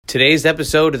Today's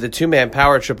episode of the Two-Man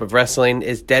Power Trip of Wrestling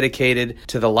is dedicated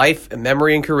to the life and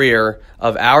memory and career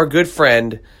of our good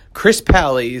friend, Chris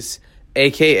Pallies,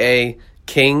 a.k.a.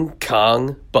 King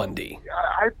Kong Bundy.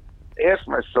 I asked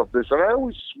myself this, and I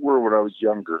always swore when I was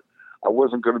younger, I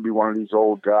wasn't going to be one of these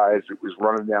old guys that was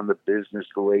running down the business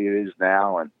the way it is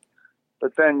now.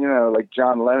 But then, like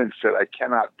John Lennon said, I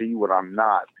cannot be what I'm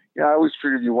not. I always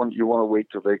figured you want to wait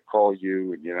till they call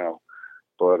you,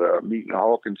 But meeting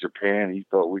Hulk in Japan, he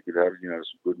thought we could have,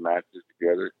 some good matches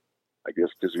together. I guess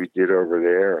because we did over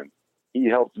there, and he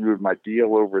helped me with my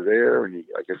deal over there, and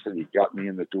like I said, he got me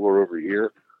in the door over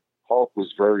here. Hulk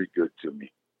was very good to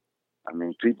me. I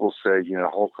mean, people say,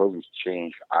 Hulk Hogan's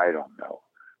changed. I don't know.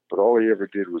 But all he ever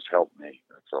did was help me.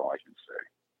 That's all I can say.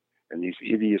 And these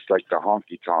idiots like the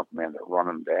Honky Tonk Man that run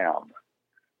him down.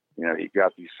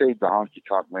 He saved the Honky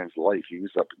Tonk Man's life. He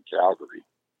was up in Calgary.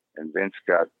 And Vince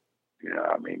got,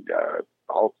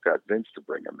 Hulk got Vince to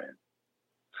bring him in.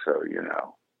 So,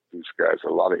 these guys are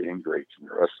a lot of ingrates in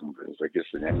the wrestling business, I guess,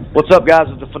 in anything. What's up, guys?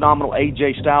 It's the phenomenal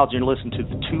AJ Styles, and you're listening to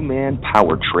the Two-Man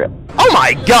Power Trip. Oh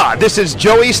my God, this is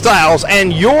Joey Styles,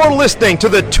 and you're listening to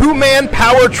the Two-Man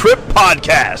Power Trip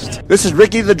podcast. This is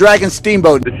Ricky the Dragon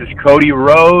Steamboat. This is Cody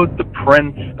Rhodes, the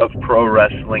Prince of Pro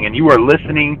Wrestling, and you are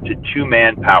listening to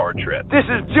Two-Man Power Trip. This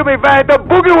is Jimmy Vang, the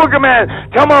Boogie Woogie Man.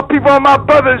 Tell my people, my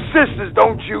brothers and sisters,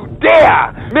 don't you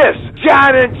dare miss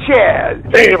John and Chad.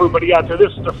 Hey, everybody out there,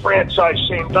 this is the franchise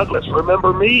Shane Douglas.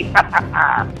 Remember me?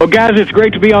 Well, guys, it's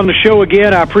great to be on the show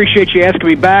again. I appreciate you asking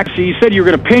me back. So you said you were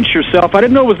going to pinch yourself. I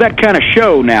didn't know it was that kind of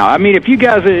show now. I mean, if you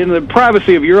guys are in the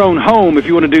privacy of your own home, if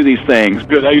you want to do these things.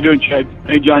 Good. How you doing, Chad?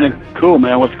 Hey, Johnny. Cool,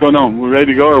 man. What's going on? We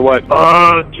ready to go or what?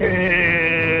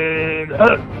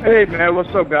 Hey, man,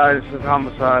 what's up, guys? This is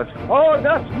Homicide. Oh,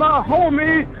 that's my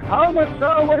homie,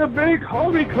 Homicide with a big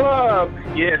homie club.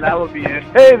 Yeah, that would be it.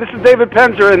 Hey, this is David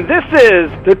Penzer, and this is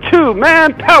the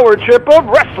Two-Man Power Trip of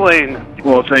Wrestling.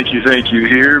 Well, thank you.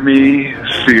 Hear me,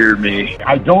 fear me.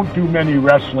 I don't do many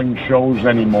wrestling shows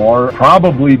anymore,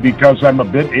 probably because I'm a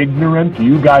bit ignorant.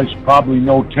 You guys probably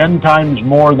know 10 times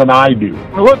more than I do.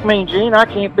 Look, Mean Gene, I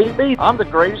can't beat me. I'm the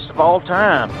greatest of all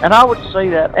time. And I would say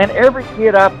that. And every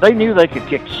kid they knew they could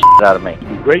kick shit out of me.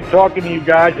 Great talking to you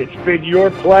guys. It's been your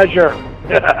pleasure.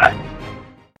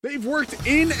 They've worked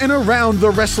in and around the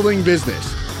wrestling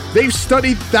business. They've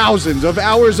studied thousands of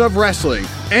hours of wrestling,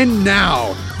 and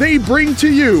now they bring to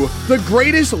you the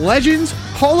greatest legends,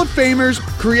 Hall of Famers,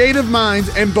 creative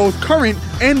minds, and both current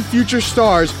and future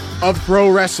stars of pro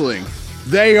wrestling.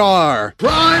 They are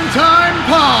Primetime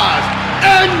Paz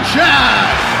and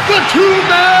Chad, the Two-Man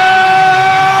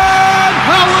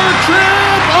Power Trip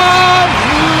of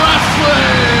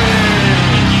Wrestling!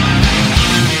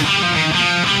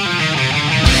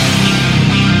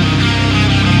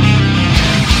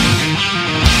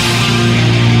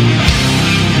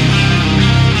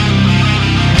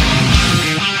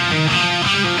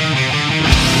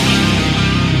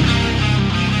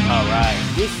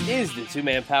 This is the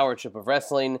Two-Man Power Trip of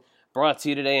Wrestling, brought to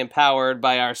you today and powered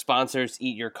by our sponsors,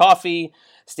 Eat Your Coffee.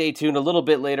 Stay tuned a little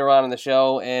bit later on in the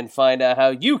show and find out how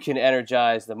you can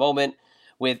energize the moment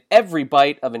with every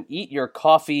bite of an Eat Your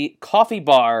Coffee coffee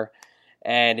bar.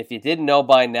 And if you didn't know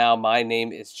by now, my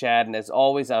name is Chad, and as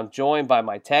always, I'm joined by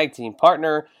my tag team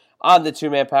partner on the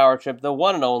Two-Man Power Trip, the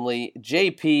one and only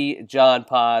JP John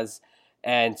Paz.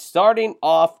 And starting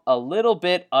off a little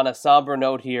bit on a somber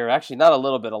note here, actually not a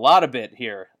little bit, a lot of bit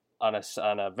here on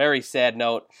a very sad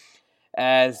note,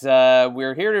 as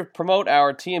we're here to promote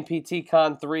our TMPT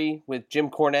Con 3 with Jim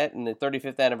Cornette and the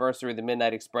 35th anniversary of the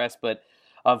Midnight Express, but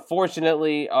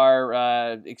unfortunately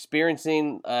are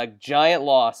experiencing a giant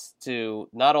loss to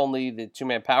not only the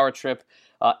Two-Man Power Trip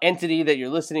entity that you're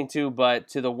listening to, but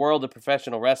to the world of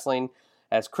professional wrestling,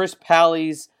 as Chris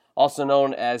Pallies, also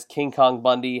known as King Kong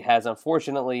Bundy, has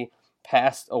unfortunately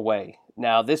passed away.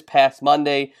 Now, this past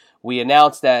Monday, we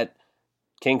announced that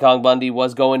King Kong Bundy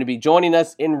was going to be joining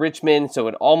us in Richmond, so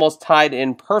it almost tied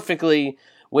in perfectly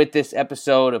with this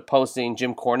episode of posting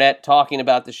Jim Cornette talking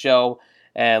about the show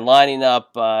and lining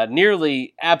up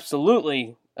nearly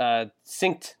absolutely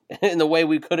synced in the way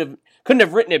we couldn't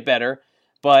have written it better.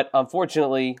 But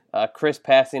unfortunately, Chris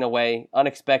passing away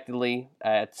unexpectedly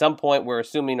at some point, we're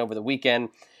assuming over the weekend.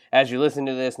 As you listen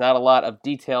to this, not a lot of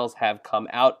details have come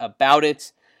out about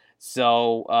it.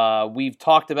 So we've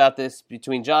talked about this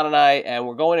between John and I, and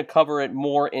we're going to cover it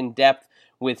more in depth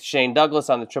with Shane Douglas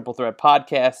on the Triple Threat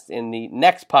podcast in the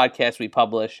next podcast we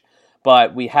publish.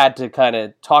 But we had to kind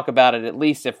of talk about it at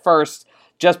least at first,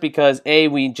 just because A,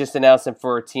 we just announced him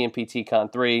for TMPT Con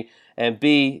 3, and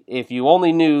B, if you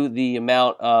only knew the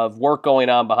amount of work going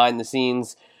on behind the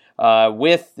scenes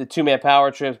with the Two-Man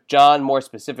Power Trip, John more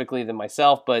specifically than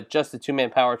myself, but just the Two-Man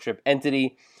Power Trip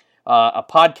entity, a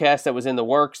podcast that was in the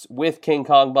works with King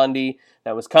Kong Bundy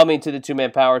that was coming to the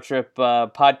Two-Man Power Trip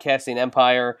podcasting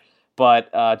empire,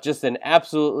 but just an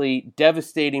absolutely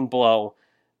devastating blow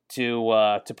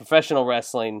to professional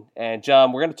wrestling. And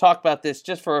John, we're going to talk about this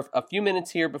just for a few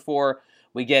minutes here before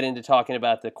we get into talking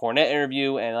about the Cornette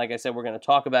interview. And like I said, we're going to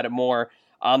talk about it more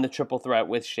on the Triple Threat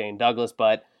with Shane Douglas.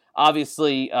 But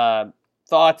obviously,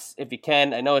 thoughts, if you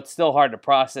can. I know it's still hard to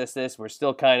process this. We're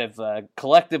still kind of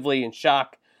collectively in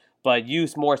shock. But you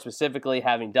more specifically,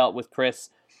 having dealt with Chris,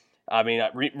 I mean,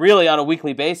 really on a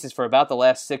weekly basis for about the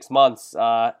last 6 months.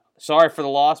 Sorry for the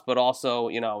loss, but also,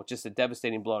 just a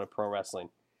devastating blow to pro wrestling.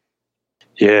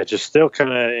 Yeah, just still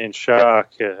kind of in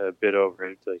shock a bit over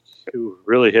it. Like, it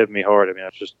really hit me hard. I mean, I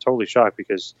was just totally shocked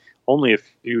because only a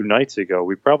few nights ago,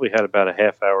 we probably had about a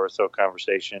half hour or so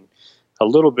conversation, a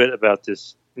little bit about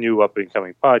this new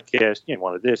up-and-coming podcast. You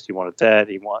wanted this, you wanted that,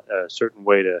 you want a certain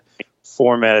way to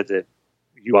format it that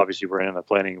you obviously were in the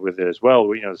planning with it as well.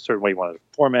 A certain way you wanted to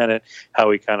format it, how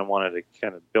we kind of wanted to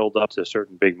kind of build up to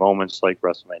certain big moments like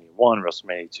WrestleMania 1,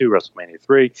 WrestleMania 2, WrestleMania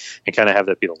 3, and kind of have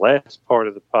that be the last part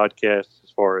of the podcast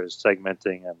as far as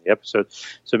segmenting and the episode.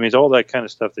 So it means all that kind of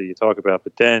stuff that you talk about,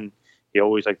 but then you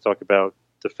always like to talk about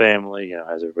the family,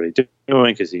 how's everybody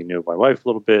doing? Because he knew my wife a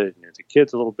little bit, knew the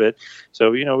kids a little bit.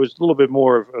 So, it was a little bit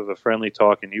more of a friendly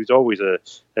talk, and he was always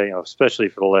especially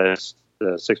for the last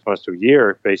 6 months to a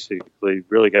year, basically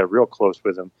really got real close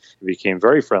with him and became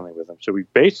very friendly with him. So we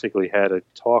basically had a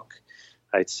talk,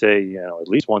 I'd say, at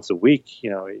least once a week.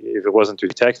 If it wasn't through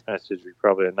text message, we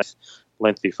probably had a nice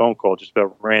lengthy phone call just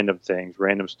about random things,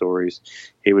 random stories.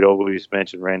 He would always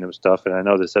mention random stuff. And I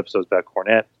know this episode's about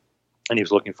Cornette, and he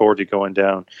was looking forward to going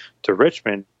down to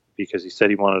Richmond because he said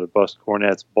he wanted to bust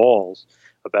Cornette's balls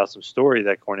about some story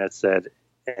that Cornette said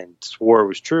and swore it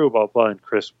was true, blah, blah, and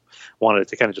Chris wanted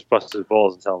to kind of just bust his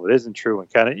balls and tell him it isn't true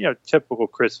and kind of, typical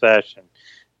Chris fashion,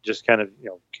 just kind of,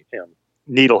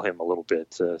 needle him a little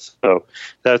bit. So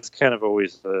that's kind of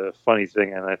always a funny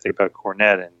thing, and I think about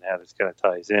Cornette and how this kind of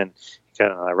ties in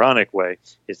kind of an ironic way,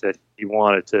 is that he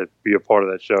wanted to be a part of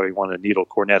that show. He wanted to needle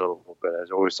Cornette a little bit.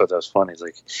 I always thought that was funny. It's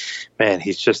like, man,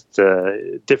 he's just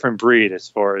a different breed as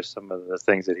far as some of the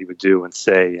things that he would do and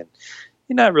say, and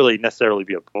not really necessarily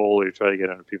be a bully or try to get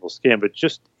under people's skin, but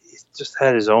just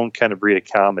had his own kind of breed of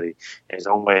comedy and his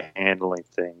own way of handling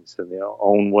things and the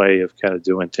own way of kind of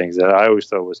doing things that I always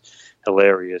thought was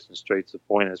hilarious and straight to the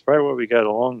point. And it's probably why we got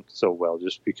along so well,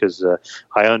 just because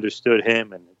I understood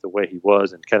him and the way he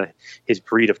was and kind of his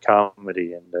breed of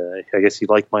comedy. And I guess he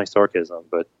liked my sarcasm,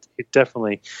 but he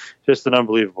definitely just an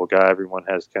unbelievable guy. Everyone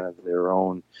has kind of their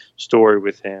own story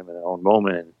with him and their own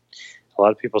moment. And a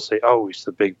lot of people say, "Oh, he's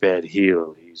the big bad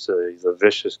heel. He's a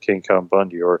vicious King Kong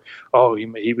Bundy," or "Oh,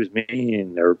 he was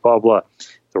mean," or blah blah.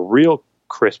 The real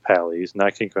Chris Pallies,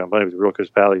 not King Kong Bundy, but the real Chris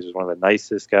Pallies was one of the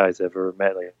nicest guys I've ever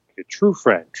met. Like a true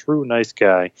friend, true nice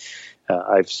guy.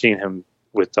 I've seen him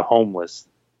with the homeless.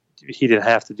 He didn't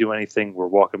have to do anything. We're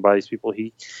walking by these people.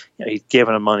 He's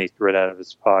giving them money right out of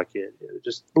his pocket.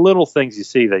 Just little things you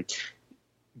see, like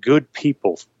good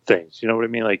people things. You know what I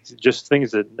mean? Like just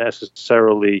things that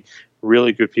necessarily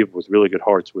really good people with really good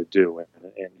hearts would do,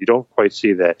 and you don't quite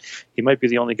see that. He might be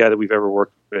the only guy that we've ever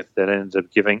worked with that ends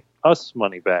up giving us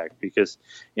money back because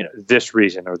this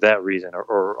reason or that reason,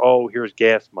 or oh, here's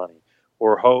gas money,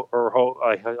 or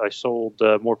I sold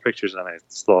more pictures than I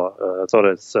thought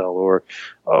I'd sell, or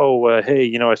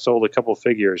hey, I sold a couple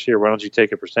figures here. Why don't you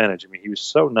take a percentage? I mean, he was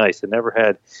so nice and never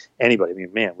had anybody. I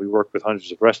mean, man, we worked with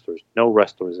hundreds of wrestlers. No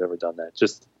wrestler has ever done that.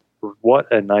 Just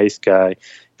what a nice guy,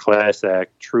 class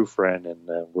act, true friend, and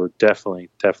we're definitely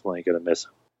going to miss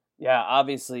him. Yeah,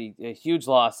 obviously a huge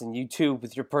loss, and you too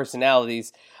with your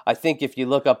personalities. I think if you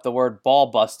look up the word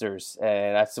ball busters,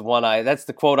 and that's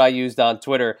the quote I used on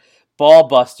Twitter, ball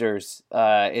busters,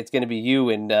 it's going to be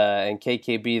you and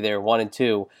KKB there, 1 and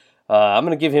 2. I'm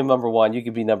going to give him number 1. You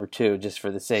could be number 2 just for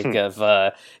the sake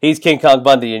of he's King Kong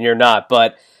Bundy and you're not,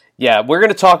 but yeah, we're going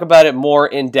to talk about it more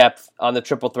in depth on the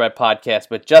Triple Threat podcast,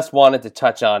 but just wanted to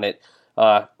touch on it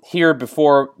here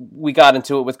before we got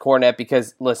into it with Cornette,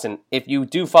 because listen, if you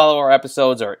do follow our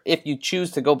episodes, or if you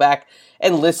choose to go back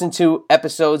and listen to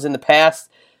episodes in the past,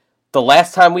 the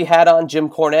last time we had on Jim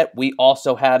Cornette, we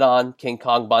also had on King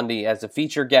Kong Bundy as a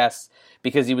feature guest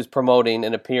because he was promoting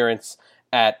an appearance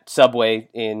at Subway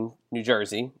in New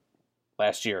Jersey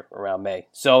last year around May.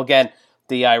 So again,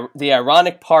 the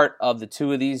ironic part of the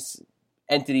two of these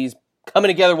entities coming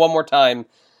together one more time,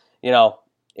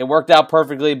 it worked out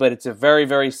perfectly, but it's a very,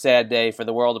 very sad day for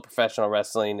the world of professional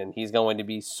wrestling, and he's going to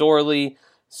be sorely,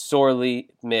 sorely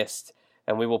missed.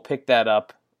 and we will pick that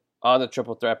up on the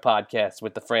Triple Threat podcast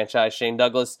with the franchise Shane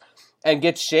Douglas and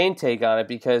get Shane take on it,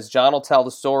 because John will tell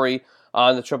the story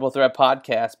on the Triple Threat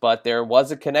podcast, but there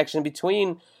was a connection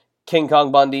between King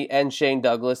Kong Bundy and Shane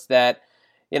Douglas that,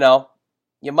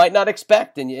 you might not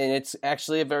expect, and it's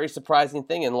actually a very surprising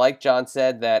thing. And like John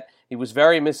said, that he was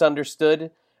very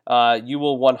misunderstood. You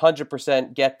will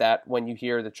 100% get that when you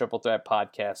hear the Triple Threat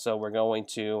podcast. So we're going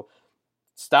to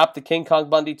stop the King Kong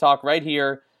Bundy talk right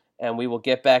here, and we will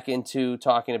get back into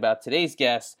talking about today's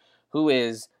guest, who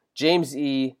is James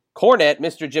E. Cornette,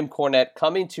 Mr. Jim Cornette,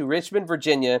 coming to Richmond,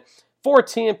 Virginia for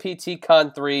TMPT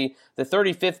Con 3, the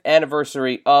 35th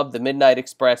anniversary of the Midnight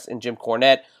Express and Jim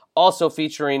Cornette, also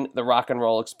featuring the Rock and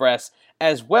Roll Express,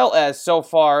 as well as, so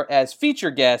far as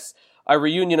feature guests, a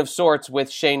reunion of sorts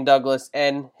with Shane Douglas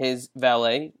and his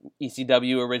valet,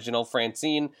 ECW original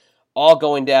Francine, all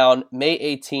going down May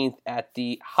 18th at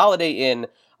the Holiday Inn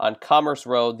on Commerce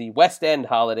Road, the West End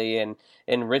Holiday Inn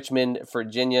in Richmond,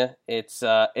 Virginia. It's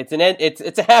a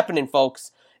happening,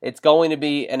 folks. It's going to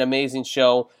be an amazing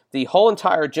show. The whole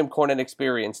entire Jim Cornette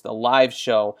experience, the live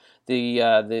show,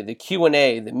 the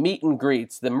Q&A, the meet and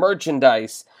greets, the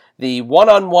merchandise, the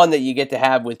one-on-one that you get to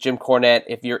have with Jim Cornette.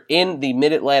 If you're in the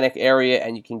Mid-Atlantic area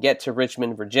and you can get to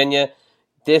Richmond, Virginia,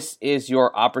 this is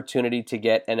your opportunity to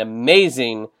get an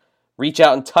amazing reach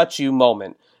out and touch you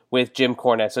moment with Jim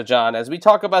Cornette. So, John, as we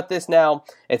talk about this now,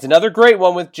 it's another great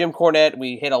one with Jim Cornette.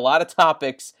 We hit a lot of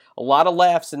topics, a lot of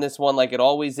laughs in this one, like it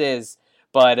always is.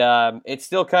 But it's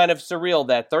still kind of surreal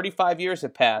that 35 years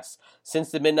have passed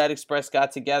since the Midnight Express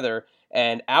got together,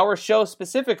 and our show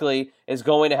specifically is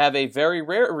going to have a very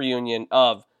rare reunion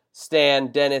of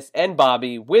Stan, Dennis, and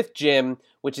Bobby with Jim,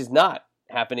 which is not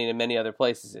happening in many other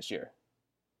places this year.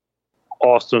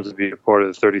 Awesome to be a part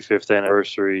of the 35th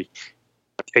anniversary.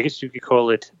 I guess you could call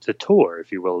it the tour,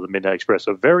 if you will, of the Midnight Express.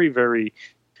 So very, very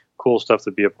cool stuff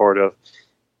to be a part of.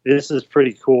 This is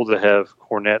pretty cool to have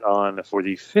Cornette on for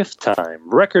the fifth time,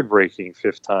 record-breaking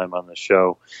fifth time on the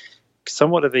show,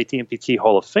 somewhat of a TMPT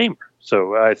Hall of Famer.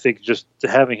 So I think just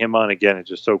having him on again is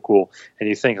just so cool. And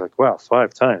you think, like, wow,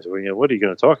 5 times. Well, what are you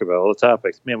going to talk about? All the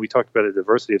topics. Man, we talked about a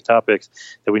diversity of topics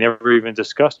that we never even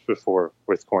discussed before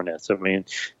with Cornette. So,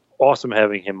 awesome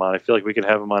having him on. I feel like we could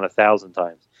have him on 1,000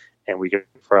 times, and we could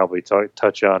probably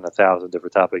touch on 1,000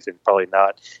 different topics and probably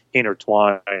not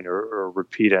intertwine or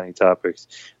repeat any topics.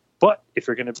 But if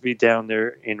you're going to be down there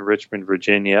in Richmond,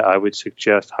 Virginia, I would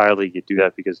suggest highly you do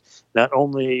that, because not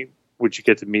only would you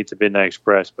get to meet the Midnight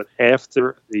Express, but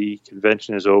after the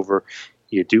convention is over,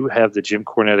 you do have the Jim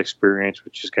Cornette experience,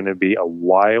 which is going to be a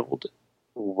wild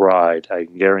ride. I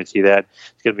can guarantee that.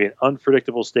 It's going to be an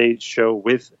unpredictable stage show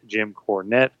with Jim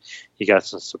Cornette. You got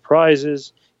some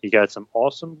surprises. You got some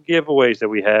awesome giveaways that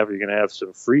we have. You're going to have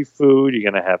some free food.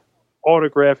 You're going to have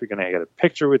autograph. You're going to get a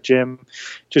picture with Jim.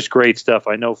 Just great stuff.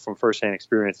 I know from firsthand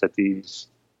experience that these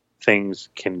things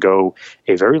can go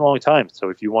a very long time. So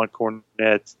if you want Cornette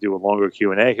to do a longer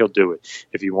Q&A, he'll do it.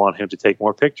 If you want him to take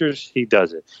more pictures, he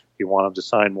does it. If you want him to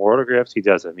sign more autographs, he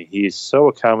does it. He is so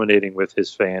accommodating with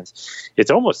his fans. It's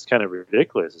almost kind of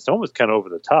ridiculous. It's almost kind of over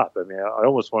the top. I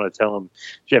almost want to tell him,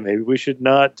 Jim, maybe we should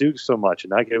not do so much and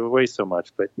not give away so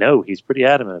much. But no, he's pretty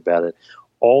adamant about it.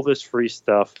 All this free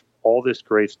stuff, all this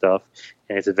great stuff,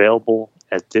 and it's available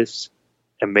at this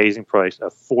amazing price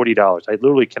of $40. I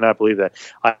literally cannot believe that.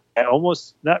 I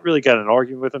almost not really got an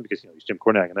argument with him, because he's Jim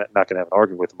Cornette. I'm not going to have an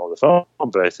argument with him over the phone.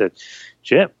 But I said,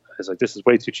 Jim, I was like, this is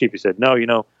way too cheap. He said, no,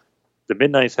 the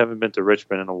Midnights haven't been to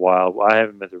Richmond in a while. I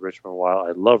haven't been to Richmond in a while.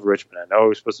 I love Richmond. I know I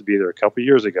was supposed to be there a couple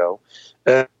years ago.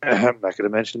 I'm not going to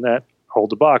mention that whole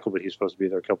debacle, but he's supposed to be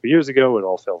there a couple years ago. It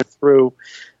all fell through.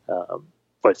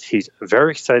 But he's very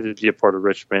excited to be a part of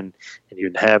Richmond, and you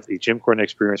can have the Jim Cornette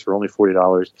experience for only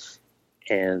 $40.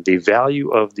 And the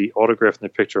value of the autograph and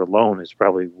the picture alone is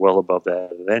probably well above that.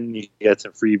 And then you get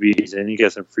some freebies, and then you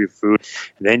get some free food,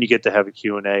 and then you get to have a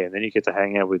Q&A, and then you get to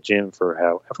hang out with Jim for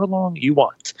however long you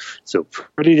want. So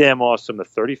pretty damn awesome. The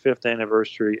 35th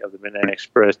anniversary of the Midnight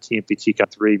Express, TMPT Con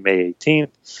 3, May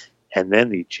 18th, and then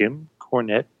the Jim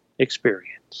Cornette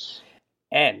experience.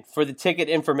 And for the ticket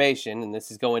information, and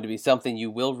this is going to be something you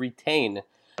will retain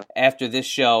after this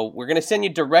show, we're going to send you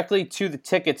directly to the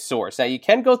ticket source. Now, you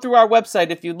can go through our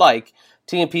website if you'd like,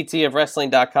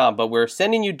 tmptofwrestling.com, but we're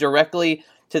sending you directly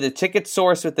to the ticket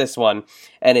source with this one,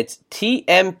 and it's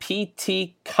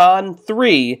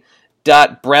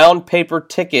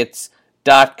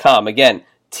tmptcon3.brownpapertickets.com. Again,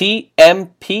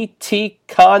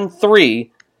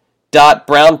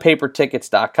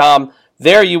 tmptcon3.brownpapertickets.com.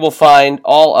 There you will find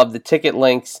all of the ticket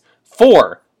links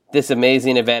for this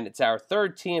amazing event. It's our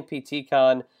third TMPT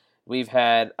Con. We've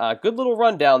had a good little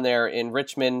run down there in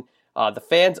Richmond. The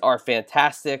fans are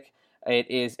fantastic.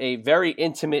 It is a very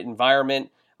intimate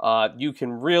environment. You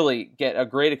can really get a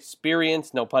great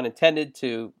experience, no pun intended,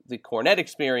 to the Cornette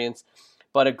experience,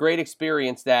 but a great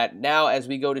experience that now as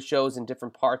we go to shows in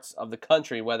different parts of the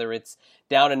country, whether it's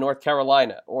down in North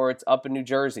Carolina or it's up in New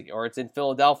Jersey or it's in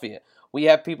Philadelphia, we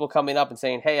have people coming up and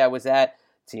saying, hey, I was at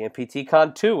TMPT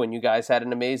Con 2 and you guys had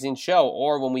an amazing show.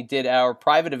 Or when we did our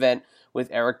private event with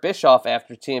Eric Bischoff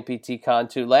after TMPT Con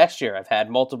 2 last year, I've had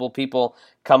multiple people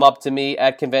come up to me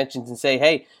at conventions and say,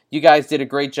 hey, you guys did a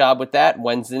great job with that.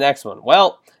 When's the next one?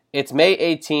 Well, it's May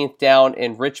 18th down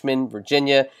in Richmond,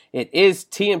 Virginia. It is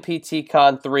TMPT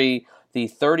Con 3, the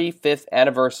 35th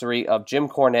anniversary of Jim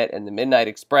Cornette and the Midnight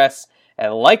Express.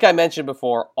 And like I mentioned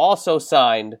before, also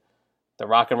signed the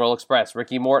Rock and Roll Express,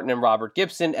 Ricky Morton and Robert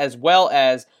Gibson, as well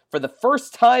as, for the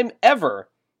first time ever,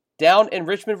 down in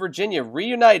Richmond, Virginia,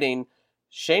 reuniting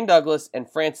Shane Douglas and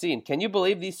Francine. Can you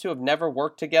believe these two have never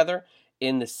worked together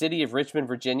in the city of Richmond,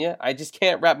 Virginia? I just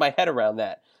can't wrap my head around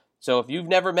that. So if you've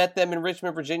never met them in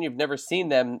Richmond, Virginia, you've never seen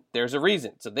them, there's a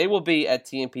reason. So they will be at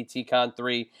TMPT Con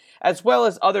 3, as well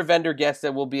as other vendor guests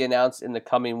that will be announced in the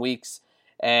coming weeks.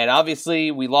 And obviously,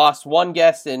 we lost one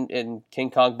guest in King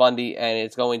Kong Bundy, and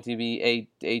it's going to be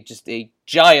just a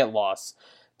giant loss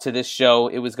to this show.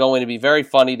 It was going to be very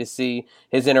funny to see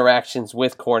his interactions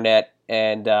with Cornette,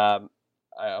 and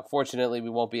unfortunately,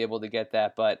 we won't be able to get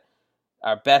that, but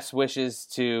our best wishes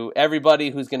to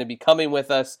everybody who's going to be coming with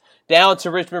us down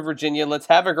to Richmond, Virginia. Let's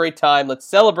have a great time. Let's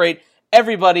celebrate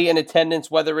everybody in attendance,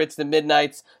 whether it's the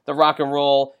Midnights, the Rock and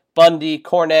Roll, Bundy,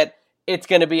 Cornette. It's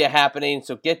going to be a happening.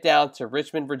 So get down to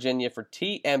Richmond, Virginia for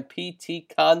TMPT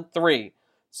Con 3.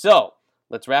 So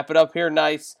let's wrap it up here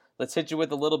nice. Let's hit you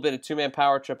with a little bit of two-man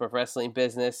power trip of wrestling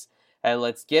business. And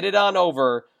let's get it on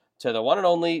over to the one and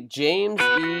only James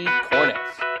E. Cornette.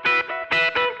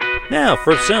 Now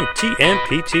for some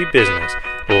TMPT business.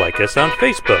 Like us on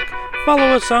Facebook. Follow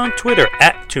us on Twitter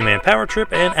at 2Man Power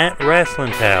Trip and at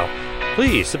Wrestling Pal.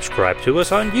 Please subscribe to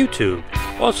us on YouTube.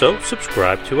 Also,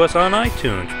 subscribe to us on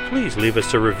iTunes. Please leave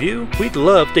us a review. We'd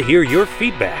love to hear your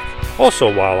feedback.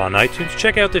 Also, while on iTunes,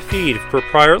 check out the feed for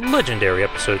prior legendary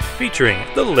episodes featuring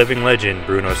the living legend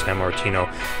Bruno Sammartino,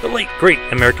 the late great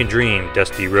American Dream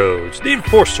Dusty Rhodes, the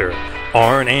Enforcer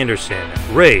Arn Anderson,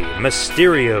 Rey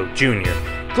Mysterio Jr.,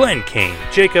 Glenn Kane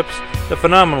Jacobs, the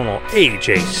phenomenal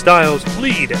AJ Styles,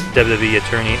 lead WWE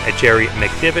attorney Jerry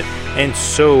McDivitt, and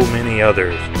so many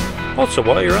others. Also,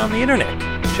 while you're on the internet,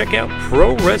 check out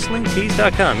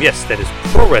ProWrestlingTees.com. Yes, that is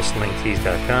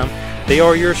ProWrestlingTees.com. They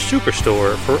are your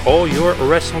superstore for all your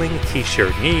wrestling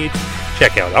t-shirt needs.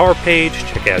 Check out our page,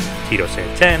 check out Tito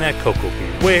Santana, Coco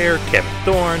Beware, Kevin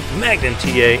Thorne, Magnum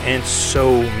TA, and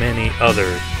so many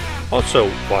others. Also,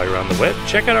 while you're on the web,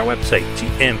 check out our website,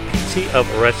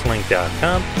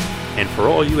 tmptofwrestling.com. And for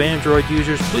all you Android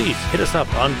users, please hit us up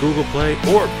on Google Play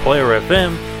or Player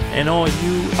FM. And all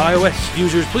you iOS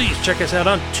users, please check us out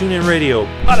on TuneIn Radio,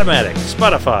 Automatic,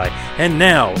 Spotify, and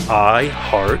now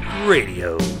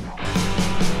iHeartRadio.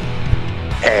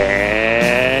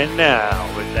 And now,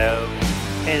 without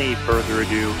any further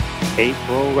ado, a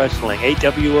pro wrestling, a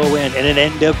WON, and an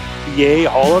NWA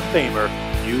Hall of Famer.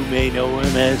 You may know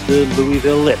him as the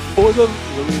Louisville Lip or the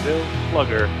Louisville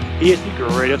Slugger. He is the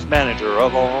greatest manager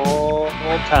of all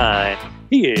time.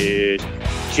 He is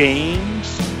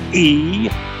James E.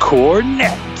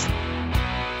 Cornette.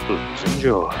 Please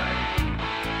enjoy.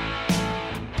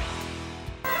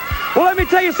 Well, let me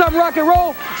tell you something, rock and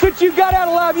roll. Since you got out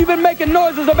alive, you've been making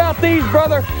noises about these,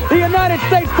 brother. The United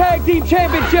States Tag Team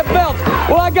Championship belts.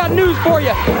 Well, I got news for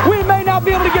you. We may not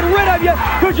be able to get rid of you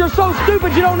because you're so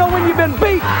stupid you don't know when you've been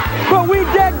beat. But we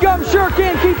dadgum sure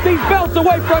can keep these belts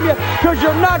away from you because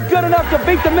you're not good enough to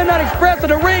beat the Midnight Express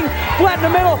in the ring, flat in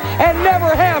the middle, and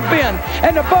never have been.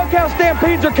 And the Bunkhouse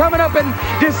Stampedes are coming up in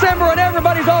December, and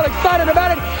everybody's all excited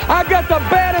about it. I got the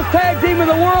baddest tag team in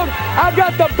the world. I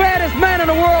got the baddest man in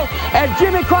the world. And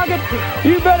Jimmy Crockett,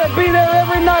 you better be there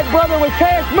every night, brother, with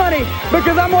cash money,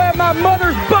 because I'm going to have my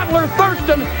mother's butler,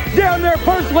 Thurston, down there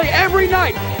personally every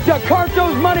night to cart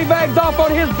those money bags off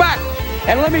on his back.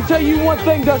 And let me tell you one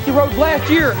thing, Dusty Rhodes, last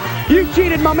year, you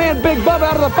cheated my man Big Bubba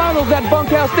out of the finals at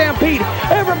Bunkhouse Stampede.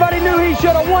 Everybody knew he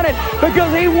should have won it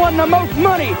because he won the most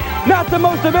money. Not the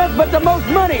most events, but the most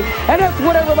money. And that's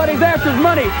what everybody's after is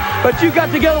money. But you got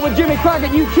together with Jimmy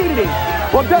Crockett and you cheated him.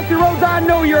 Well, Dusty Rhodes, I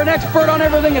know you're an expert on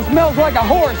everything that smells like a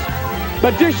horse.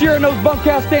 But this year in those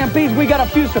Bunkhouse Stampedes, we got a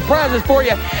few surprises for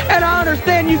you. And I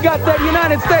understand you got that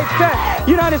United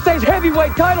States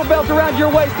heavyweight title belt around your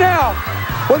waist now.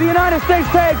 Well, the United States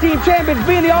Tag Team Champions,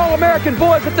 being the All-American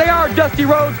boys that they are, Dusty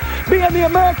Rhodes, being the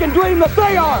American Dream that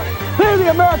they are. They're the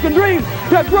American Dream.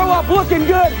 to grow up looking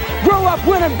good, grow up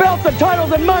winning belts and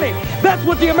titles and money. That's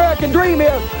what the American dream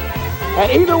is.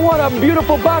 And either one of them,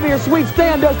 Beautiful Bobby or Sweet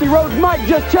Stan, Dusty Rhodes, might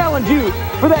just challenge you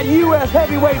for that U.S.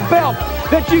 heavyweight belt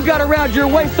that you got around your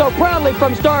waist so proudly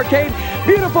from Starrcade.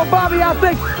 Beautiful Bobby, I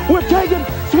think we're taking.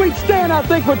 Sweet Stan, I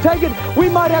think we're taking. We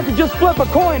might have to just flip a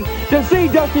coin to see,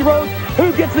 Dusty Rhodes,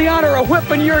 who gets the honor of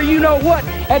whipping your you-know-what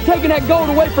and taking that gold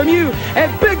away from you.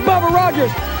 And Big Bubba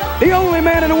Rogers, the only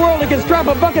man in the world that can strap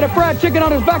a bucket of fried chicken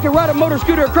on his back and ride a motor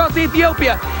scooter across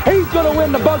Ethiopia. He's going to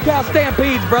win the Bunkhouse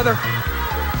Stampedes, brother.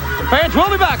 Fans, we'll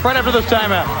be back right after this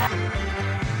timeout.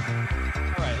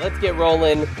 All right, let's get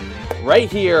rolling right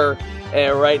here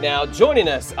and right now. Joining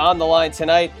us on the line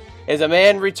tonight is a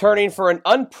man returning for an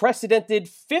unprecedented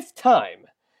 5th time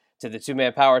to the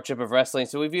two-man power trip of wrestling.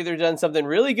 So we've either done something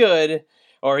really good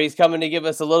or he's coming to give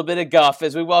us a little bit of guff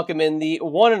as we welcome in the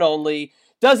one and only,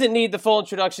 doesn't need the full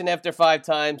introduction after 5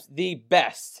 times, the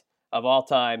best of all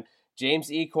time, James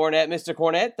E. Cornette. Mr.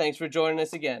 Cornette, thanks for joining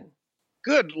us again.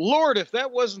 Good Lord, if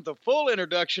that wasn't the full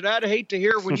introduction, I'd hate to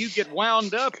hear when you get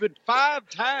wound up at 5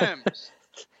 times.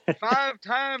 5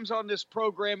 times on this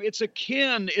program. It's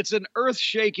it's an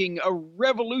earth-shaking, a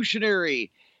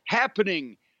revolutionary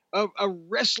happening, a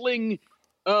wrestling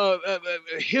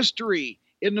history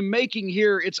in the making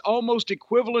here. It's almost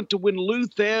equivalent to when Lou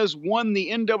Thesz won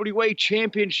the NWA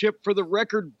Championship for the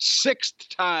record 6th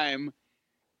time.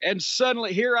 And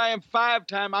suddenly, here I am 5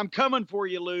 times. I'm coming for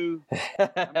you, Lou.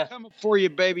 I'm coming for you,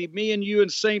 baby. Me and you in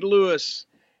St. Louis.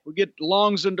 We get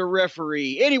Longson to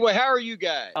referee. Anyway, how are you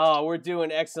guys? Oh, we're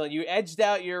doing excellent. You edged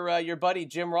out your buddy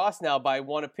Jim Ross now by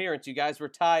 1 appearance. You guys were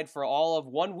tied for all of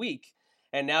 1 week,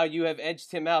 and now you have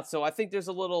edged him out. So I think there's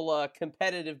a little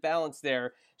competitive balance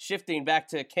there, shifting back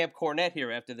to Camp Cornette here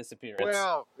after this appearance.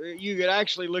 Well, you could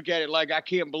actually look at it like, I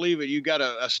can't believe it. You got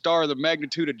a star of the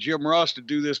magnitude of Jim Ross to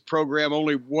do this program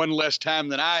only 1 less time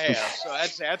than I have. So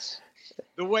that's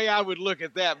the way I would look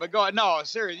at that. But no,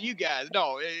 seriously, you guys,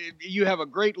 you have a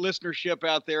great listenership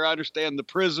out there. I understand the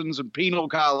prisons and penal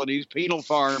colonies, penal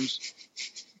farms,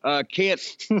 can't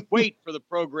wait for the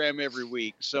program every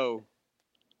week. So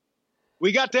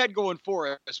we got that going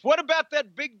for us. What about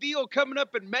that big deal coming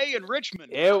up in May in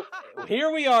Richmond?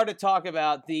 Here we are to talk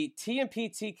about the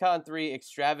TMP TCon 3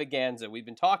 extravaganza. We've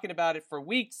been talking about it for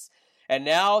weeks, and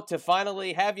now to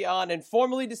finally have you on and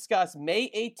formally discuss May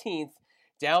 18th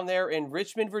down there in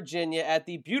Richmond, Virginia at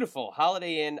the beautiful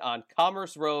Holiday Inn on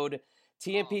Commerce Road.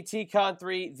 TMP TCon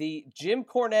 3, the Jim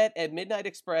Cornette at Midnight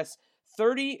Express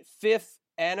 35th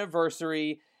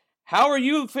anniversary. How are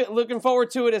you looking forward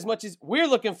to it as much as we're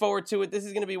looking forward to it? This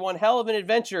is going to be one hell of an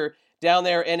adventure down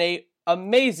there in a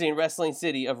amazing wrestling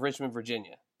city of Richmond,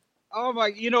 Virginia. Oh my,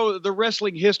 the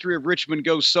wrestling history of Richmond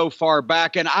goes so far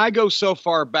back, and I go so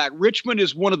far back. Richmond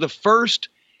is one of the first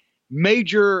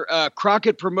major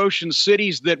Crockett Promotions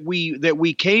cities that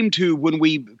we came to when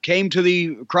we came to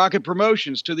the Crockett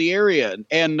Promotions to the area.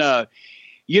 And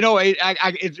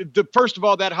first of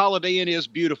all, that Holiday Inn is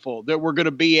beautiful that we're going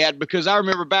to be at, because I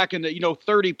remember back in the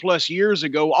 30 plus years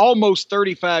ago, almost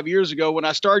 35 years ago, when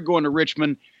I started going to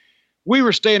Richmond, we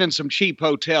were staying in some cheap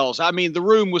hotels. I mean, the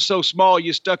room was so small,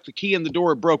 you stuck the key in the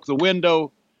door, it broke the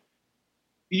window.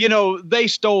 They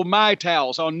stole my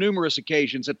towels on numerous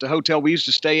occasions at the hotel we used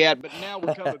to stay at, but now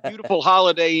we come a beautiful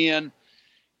Holiday Inn.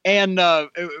 And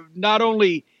not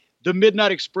only the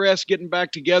Midnight Express getting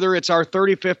back together, it's our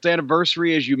 35th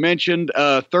anniversary, as you mentioned,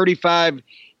 35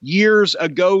 years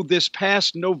ago this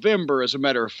past November, as a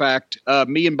matter of fact.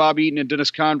 Me and Bob Eaton and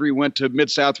Dennis Condrey went to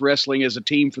Mid-South Wrestling as a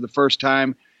team for the first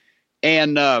time.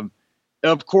 And,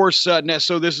 of course, so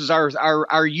this is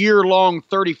our year-long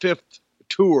 35th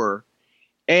tour.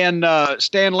 And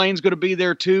Stan Lane's going to be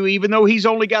there, too, even though he's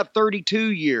only got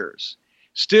 32 years.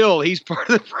 Still, he's part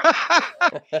of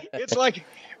the – it's like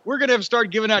we're going to have to start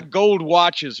giving out gold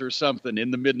watches or something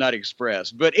in the Midnight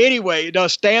Express. But anyway,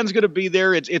 Stan's going to be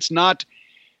there. It's not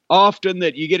often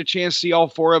that you get a chance to see all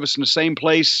 4 of us in the same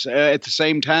place at the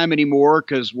same time anymore,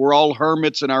 because we're all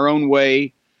hermits in our own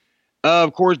way.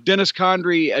 Of course, Dennis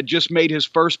Condrey just made his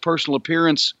first personal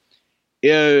appearance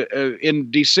in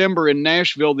December in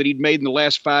Nashville that he'd made in the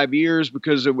last 5 years,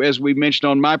 because as we mentioned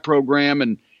on my program,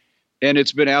 and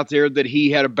it's been out there, that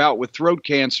he had a bout with throat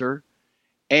cancer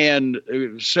and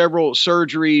several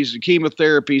surgeries,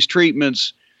 chemotherapies,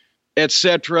 treatments,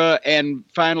 etc. And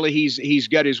finally, he's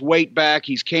got his weight back.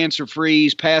 He's cancer-free.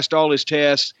 He's passed all his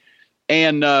tests.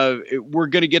 And we're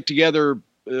going to get together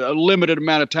a limited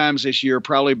amount of times this year,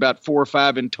 probably about 4 or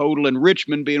 5 in total, and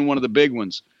Richmond being one of the big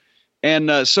ones.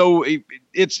 And so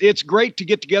it's great to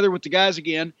get together with the guys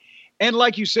again. And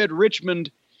like you said, Richmond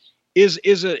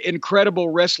is an incredible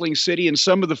wrestling city, and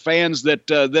some of the fans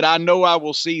that I know I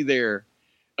will see there.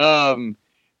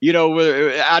 You know,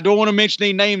 I don't want to mention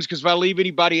any names because if I leave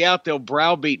anybody out, they'll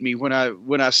browbeat me when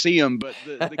I see them. But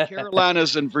the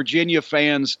Carolinas and Virginia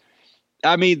fans,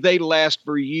 I mean, they last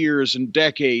for years and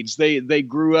decades. They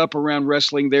grew up around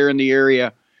wrestling there in the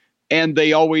area, and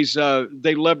they always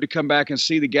they love to come back and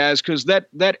see the guys because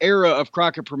that era of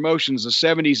Crockett Promotions, the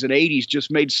 70s and 80s,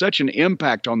 just made such an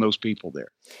impact on those people there.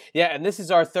 Yeah, and this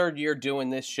is our third year doing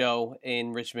this show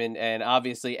in Richmond, and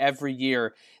obviously every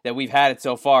year that we've had it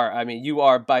so far, I mean, you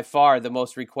are by far the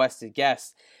most requested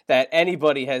guest that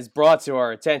anybody has brought to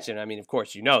our attention. I mean, of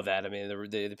course, you know that. I mean,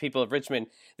 the people of Richmond,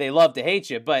 they love to hate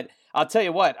you, but I'll tell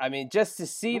you what. I mean, just to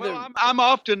see I'm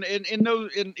often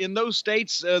in those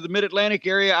states, the Mid-Atlantic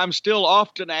area. I'm still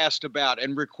often asked about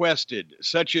and requested,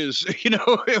 such as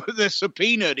the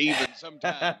subpoenaed even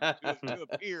sometimes to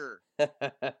appear.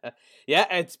 Yeah,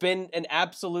 it's been an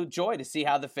absolute joy to see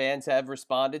how the fans have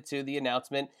responded to the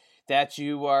announcement that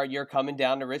you're coming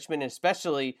down to Richmond, and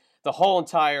especially the whole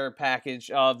entire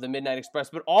package of the Midnight Express,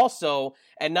 but also,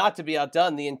 and not to be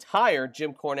outdone, the entire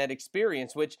Jim Cornette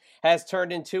experience, which has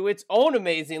turned into its own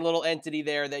amazing little entity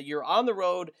there, that you're on the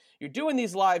road, you're doing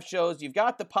these live shows, you've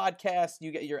got the podcast,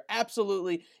 you're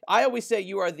absolutely, I always say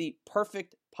you are the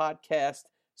perfect podcast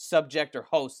subject or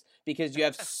host because you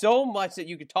have so much that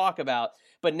you could talk about.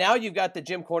 But now you've got the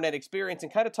Jim Cornette experience,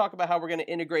 and kind of talk about how we're going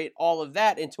to integrate all of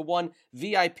that into one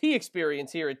VIP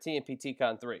experience here at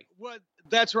TMPTCon 3. Well,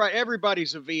 that's right.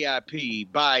 Everybody's a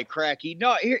VIP by cracky.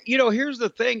 No, here's the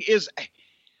thing is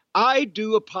I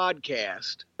do a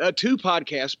podcast, 2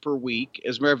 podcasts per week,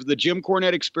 as a matter of the Jim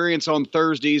Cornette experience on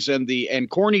Thursdays and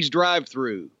Corny's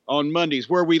Drive-Thru on Mondays,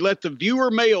 where we let the viewer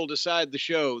mail decide the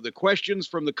show. The questions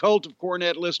from the cult of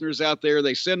Cornette listeners out there,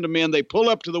 they send them in, they pull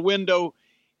up to the window,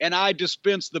 and I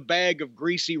dispense the bag of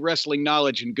greasy wrestling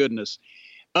knowledge and goodness.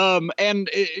 And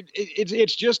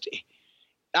it's just,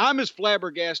 I'm as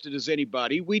flabbergasted as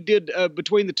anybody. We did,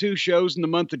 between the 2 shows in the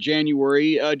month of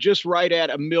January, just right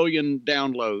at 1 million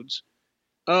downloads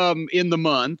in the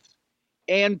month.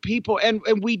 And people, and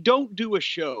we don't do a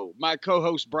show. My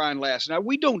co-host Brian Lass and I,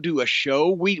 we don't do a show.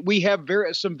 We have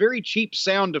some very cheap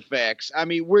sound effects. I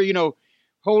mean, we're,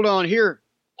 hold on here.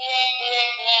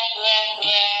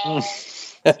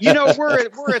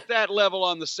 We're at that level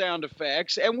on the sound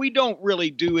effects, and we don't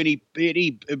really do any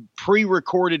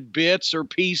pre-recorded bits or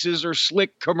pieces or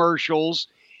slick commercials.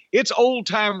 It's old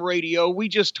time radio. We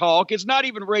just talk. It's not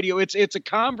even radio. It's a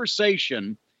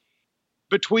conversation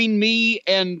between me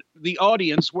and the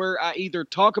audience where I either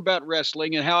talk about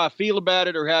wrestling and how I feel about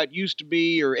it or how it used to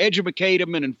be, or educate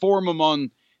them and inform them on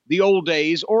the old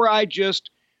days, or I just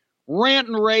rant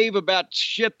and rave about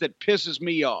shit that pisses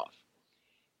me off.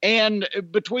 And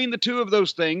between the 2 of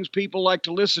those things, people like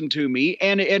to listen to me.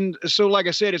 And so, like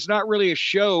I said, it's not really a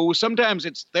show. Sometimes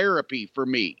it's therapy for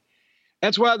me.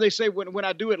 That's why they say when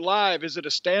I do it live, is it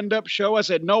a stand-up show? I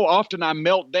said, no, often I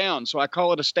melt down. So I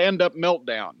call it a stand-up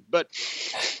meltdown. But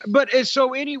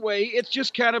so anyway, it's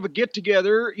just kind of a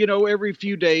get-together, every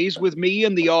few days with me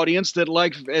and the audience that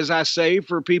like, as I say,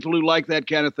 for people who like that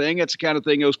kind of thing, it's the kind of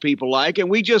thing those people like. And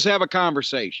we just have a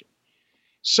conversation.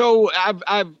 So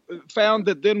I've found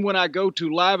that then when I go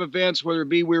to live events, whether it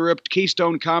be we were up to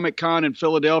Keystone Comic Con in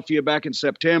Philadelphia back in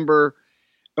September,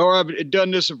 or I've done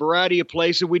this a variety of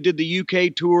places. We did the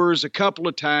UK tours a couple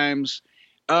of times.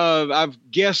 I've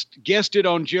guested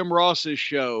on Jim Ross's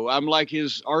show. I'm like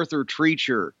his Arthur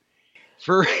Treacher.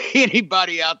 For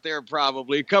anybody out there,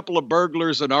 probably a couple of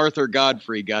burglars and Arthur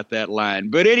Godfrey got that line.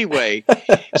 But anyway,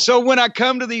 so when I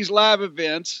come to these live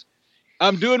events,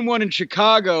 I'm doing one in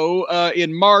Chicago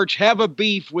in March, Have a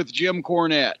Beef with Jim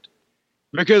Cornette.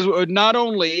 Because not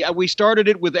only, we started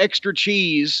it with extra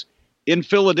cheese in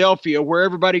Philadelphia where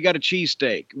everybody got a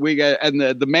cheesesteak. And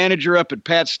the manager up at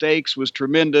Pat Steaks was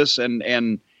tremendous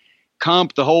and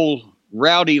comped the whole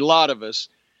rowdy lot of us.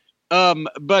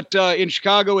 But in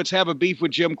Chicago, it's Have a Beef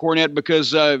with Jim Cornette because,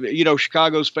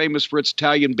 Chicago's famous for its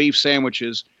Italian beef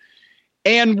sandwiches.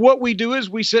 And what we do is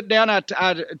we sit down, I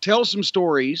tell some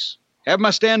stories, have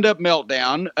my stand-up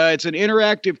meltdown. It's an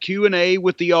interactive Q&A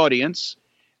with the audience.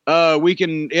 We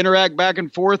can interact back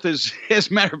and forth. As a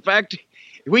matter of fact,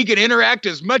 we can interact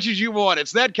as much as you want.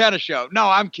 It's that kind of show. No,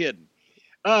 I'm kidding.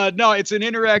 No, it's an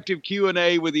interactive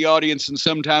Q&A with the audience, and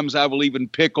sometimes I will even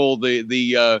pickle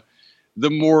the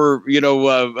more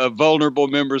vulnerable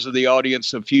members of the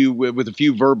audience with a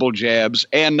few verbal jabs.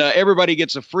 And everybody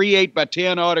gets a free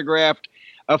 8x10 autographed,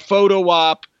 a photo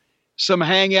op, some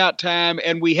hangout time,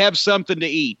 and we have something to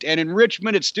eat. And in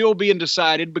Richmond, it's still being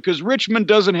decided because Richmond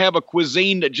doesn't have a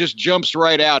cuisine that just jumps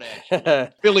right out at you.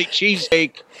 Philly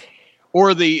cheesesteak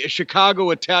or the Chicago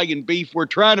Italian beef. We're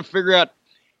trying to figure out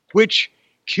which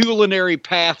culinary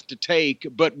path to take,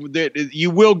 but that you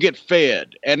will get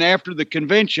fed. And after the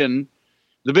convention,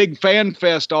 the big fan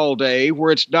fest all day,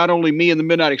 where it's not only me and the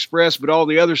Midnight Express, but all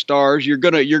the other stars, you're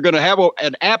gonna have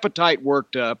an appetite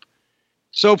worked up.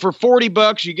 So for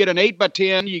 $40, you get an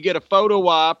 8x10, you get a photo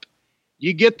op,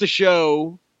 you get the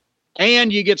show,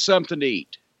 and you get something to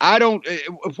eat.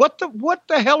 What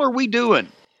the hell are we doing?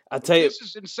 I'll tell you, this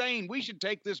is insane. We should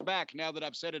take this back now that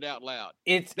I've said it out loud.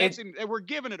 We're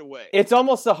giving it away. It's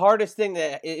almost the hardest thing.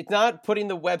 That it's not putting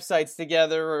the websites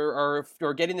together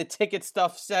or getting the ticket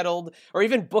stuff settled or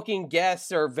even booking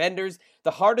guests or vendors.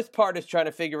 The hardest part is trying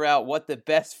to figure out what the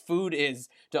best food is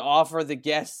to offer the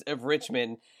guests of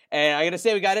Richmond. And I got to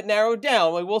say, we got it narrowed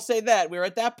down. We will say that we're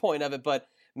at that point of it, but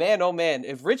man, oh man,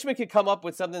 if Richmond could come up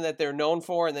with something that they're known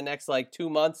for in the next 2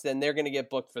 months, then they're going to get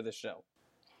booked for the show.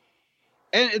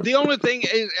 And the only thing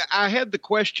is, I had the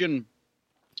question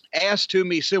asked to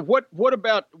me, said, what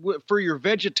about for your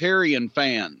vegetarian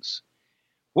fans?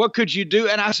 What could you do?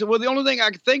 And I said, well, the only thing I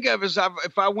could think of is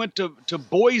if I went to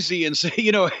Boise and say,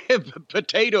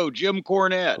 potato Jim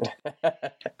Cornette.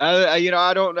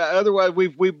 I don't. Otherwise,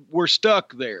 we're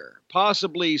stuck there.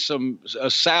 Possibly a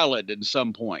salad at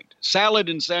some point. Salad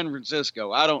in San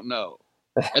Francisco. I don't know.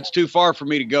 That's too far for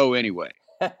me to go anyway.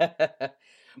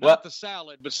 Not the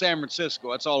salad, but San Francisco.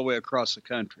 That's all the way across the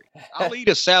country. I'll eat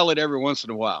a salad every once in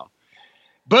a while.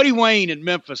 Buddy Wayne in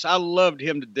Memphis, I loved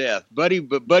him to death.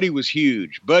 Buddy was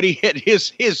huge. Buddy had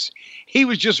he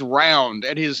was just round,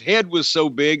 and his head was so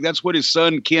big. That's what his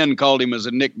son Ken called him as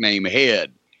a nickname,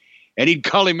 Head. And he'd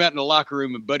call him out in the locker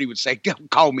room, and Buddy would say, "Don't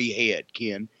call me Head,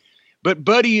 Ken." But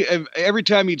Buddy, every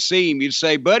time he'd see him, he'd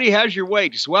say, "Buddy, how's your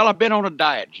weight?" He said, "Well, I've been on a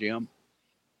diet, Jim."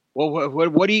 Well,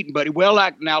 what eating, buddy? Well,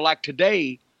 like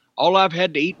today, all I've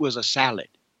had to eat was a salad.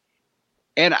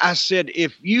 And I said,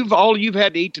 if all you've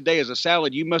had to eat today is a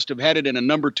salad, you must have had it in a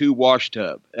number 2 wash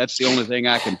tub. That's the only thing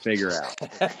I can figure out.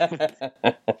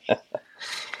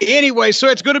 Anyway, so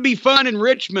it's going to be fun in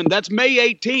Richmond. That's May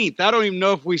 18th. I don't even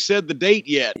know if we said the date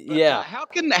yet. But, yeah. How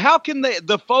can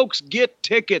the folks get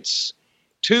tickets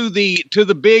to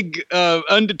the big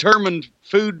undetermined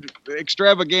food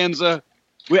extravaganza?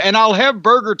 And I'll have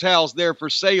burger towels there for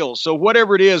sale. So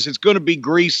whatever it is, it's going to be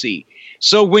greasy.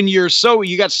 So when you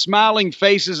got smiling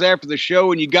faces after the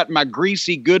show and you got my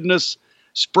greasy goodness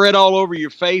spread all over your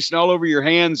face and all over your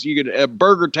hands,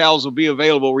 burger towels will be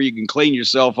available where you can clean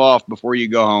yourself off before you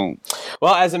go home.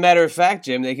 Well, as a matter of fact,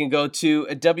 Jim, they can go to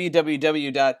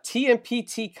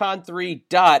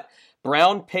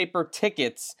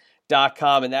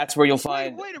www.tmptcon3.brownpapertickets.com, and that's where you'll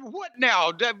find... Wait, what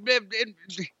now?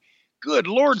 Good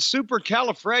Lord,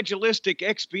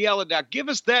 supercalifragilisticexpialidocious. Now, give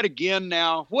us that again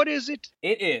now. What is it?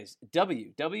 It is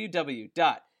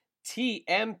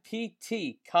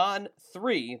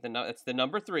www.tmptcon3, that's the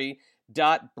number 3,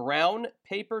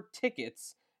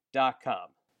 .brownpapertickets.com.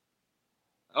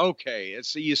 Okay,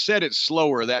 so you said it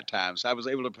slower that time, so I was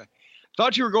able to...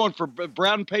 Thought you were going for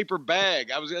brown paper bag.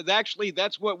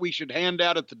 That's what we should hand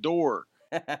out at the door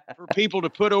for people to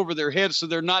put over their heads so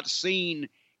they're not seen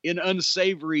in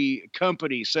unsavory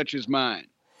company such as mine.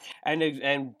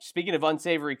 And speaking of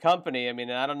unsavory company, I mean,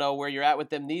 I don't know where you're at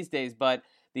with them these days, but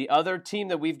the other team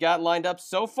that we've got lined up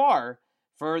so far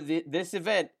for this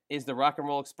event is the Rock and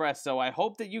Roll Express. So I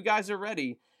hope that you guys are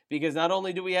ready, because not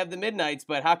only do we have the Midnights,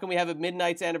 but how can we have a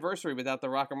Midnights anniversary without the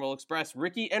Rock and Roll Express?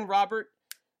 Ricky and Robert,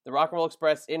 the Rock and Roll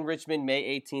Express in Richmond,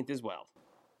 May 18th as well.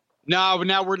 No,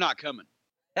 now we're not coming.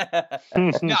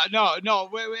 No.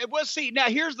 Well, see, now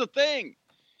here's the thing.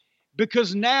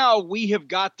 Because now we have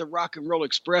got the Rock and Roll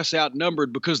Express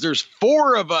outnumbered, because there's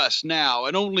 4 of us now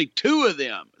and only 2 of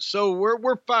them. So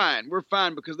we're fine. We're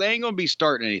fine, because they ain't going to be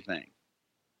starting anything.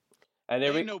 And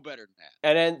they know better than that.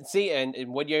 And then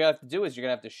and what you're going to have to do is you're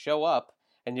going to have to show up,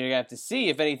 and you're going to have to see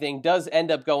if anything does end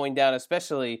up going down,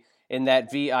 especially in that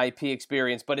VIP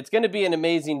experience. But it's going to be an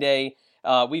amazing day.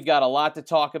 We've got a lot to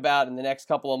talk about in the next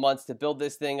couple of months to build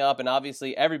this thing up, and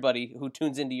obviously everybody who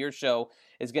tunes into your show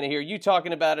is going to hear you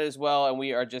talking about it as well, and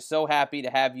we are just so happy to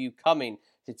have you coming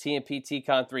to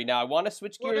TMPTCon 3. Now, I want to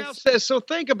switch gears. So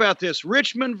think about this.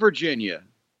 Richmond, Virginia,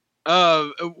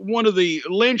 one of the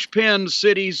linchpin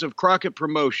cities of Crockett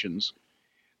Promotions.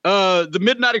 The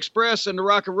Midnight Express and the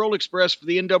Rock and Roll Express for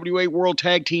the NWA World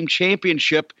Tag Team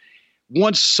Championship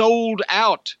once sold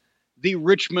out the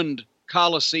Richmond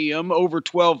Coliseum, over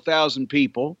 12,000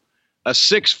 people. A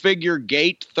 6-figure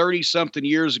gate 30-something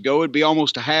years ago. It'd be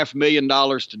almost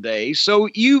 $500,000 today. So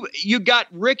you got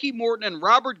Ricky Morton and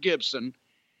Robert Gibson,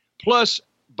 plus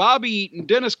Bobby Eaton,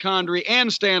 Dennis Condrey,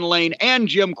 and Stan Lane, and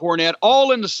Jim Cornette,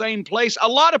 all in the same place. A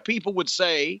lot of people would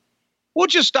say We'll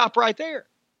just stop right there.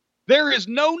 There is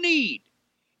no need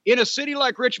in a city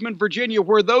like Richmond, Virginia,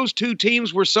 where those two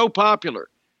teams were so popular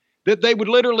that they would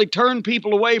literally turn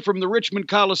people away from the Richmond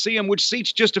Coliseum, which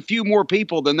seats just a few more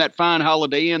people than that fine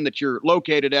Holiday Inn that you're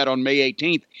located at on May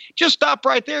 18th. Just stop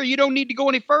right there. You don't need to go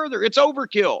any further. It's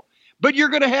overkill. But you're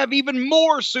going to have even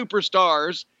more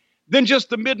superstars than just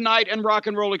the Midnight and Rock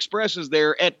and Roll Expresses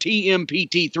there at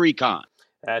TMPT3Con.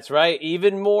 That's right.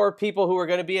 Even more people who are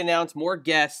going to be announced, more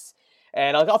guests.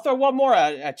 And I'll throw one more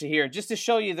at you here just to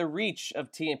show you the reach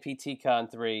of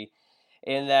TMPTCon 3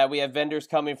 in that we have vendors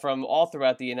coming from all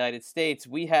throughout the United States.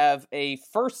 We have a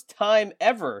first time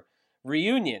ever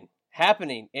reunion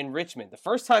happening in Richmond. The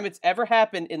first time it's ever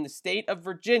happened in the state of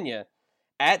Virginia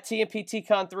at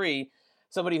TMPTCon 3.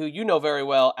 Somebody who you know very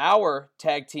well, our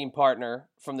tag team partner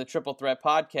from the Triple Threat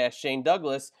podcast, Shane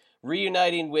Douglas,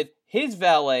 reuniting with his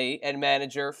valet and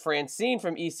manager, Francine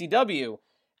from ECW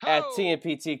at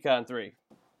TMPTCon 3.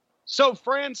 So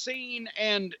Francine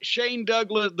and Shane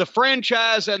Douglas, the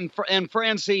franchise and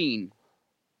Francine,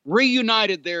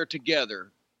 reunited there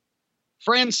together.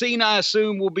 Francine, I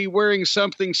assume, will be wearing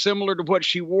something similar to what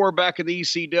she wore back in the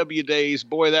ECW days.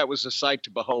 Boy, that was a sight to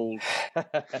behold.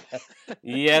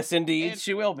 Yes, indeed,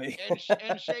 she will be.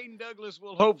 and Shane Douglas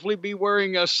will hopefully be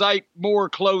wearing a sight more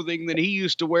clothing than he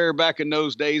used to wear back in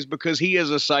those days because he is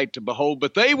a sight to behold.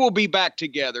 But they will be back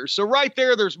together. So right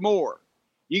there's more.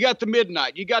 You got the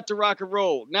Midnight. You got the Rock and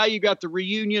Roll. Now you got the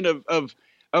reunion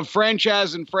of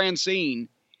Franchise and Francine.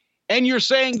 And you're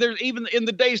saying there's even in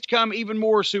the days to come, even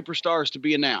more superstars to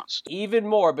be announced. Even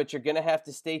more, but you're going to have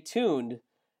to stay tuned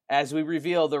as we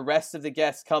reveal the rest of the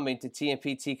guests coming to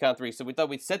TMPTCon 3. So we thought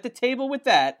we'd set the table with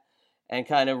that and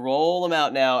kind of roll them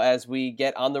out now as we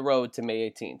get on the road to May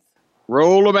 18th.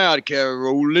 Roll them out,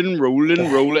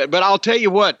 rolling. But I'll tell you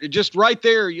what, just right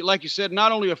there, like you said,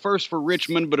 not only a first for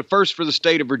Richmond, but a first for the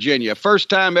state of Virginia. First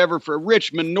time ever for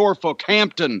Richmond, Norfolk,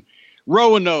 Hampton,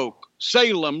 Roanoke,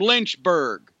 Salem,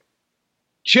 Lynchburg,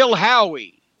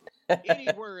 Chilhowie,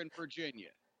 anywhere in Virginia.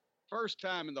 First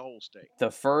time in the whole state. The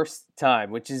first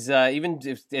time, which is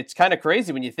it's kind of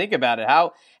crazy when you think about it.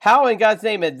 How in God's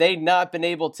name have they not been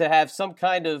able to have some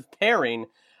kind of pairing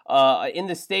in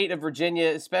the state of Virginia,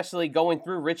 especially going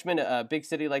through Richmond, a big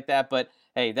city like that? But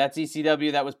hey, that's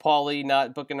ECW. That was Paulie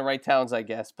not booking the right towns, I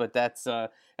guess. But that's a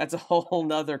whole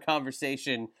nother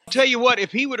conversation. I'll tell you what,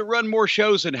 if he would have run more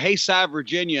shows in Hayside,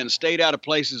 Virginia and stayed out of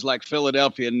places like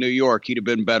Philadelphia and New York, he'd have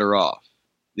been better off.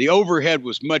 The overhead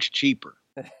was much cheaper.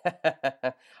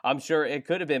 I'm sure it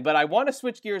could have been. But I want to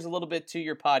switch gears a little bit to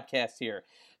your podcast here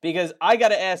because I got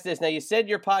to ask this. Now, you said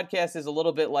your podcast is a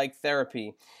little bit like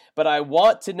therapy, but I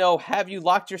want to know, have you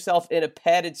locked yourself in a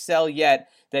padded cell yet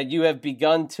that you have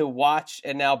begun to watch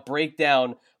and now break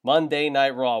down Monday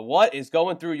Night Raw? What is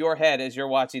going through your head as you're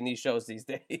watching these shows these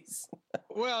days?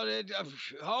 Well,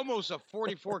 almost a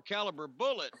 44 caliber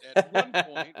bullet at one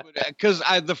point, because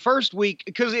the first week,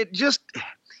 because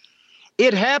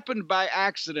it happened by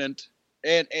accident,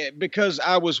 and because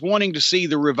I was wanting to see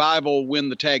the Revival win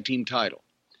the tag team title.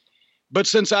 But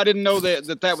since I didn't know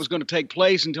that was going to take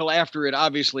place until after it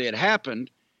obviously had happened,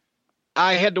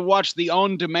 I had to watch the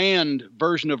on-demand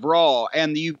version of Raw,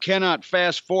 and you cannot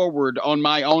fast forward on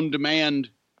my on-demand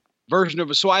version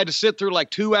of it. So I had to sit through like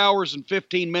 2 hours and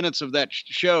 15 minutes of that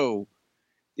show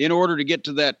in order to get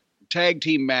to that tag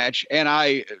team match, and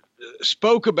I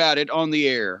spoke about it on the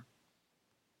air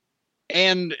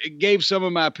and gave some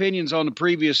of my opinions on the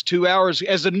previous 2 hours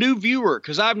as a new viewer,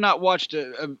 because I've not watched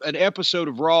an episode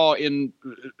of Raw in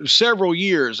several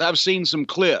years. I've seen some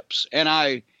clips, and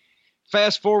I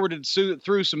fast-forwarded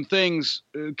through some things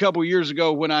a couple years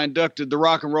ago when I inducted the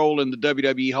Rock and Roll in the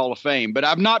WWE Hall of Fame, but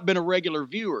I've not been a regular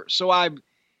viewer. So I've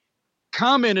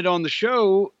commented on the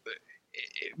show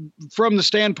from the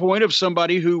standpoint of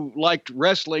somebody who liked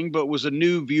wrestling but was a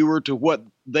new viewer to what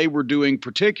they were doing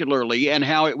particularly, and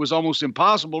how it was almost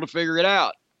impossible to figure it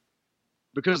out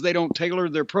because they don't tailor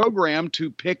their program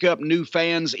to pick up new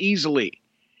fans easily.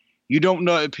 You don't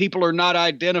know. People are not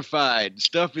identified.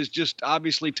 Stuff is just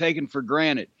obviously taken for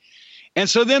granted. And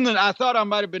so then I thought I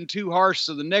might have been too harsh.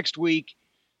 So the next week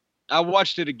I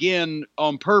watched it again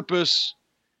on purpose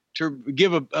to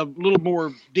give a little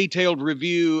more detailed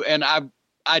review. And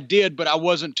I did, but I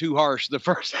wasn't too harsh the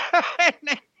first time.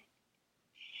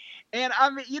 And I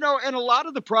mean, and a lot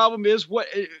of the problem is what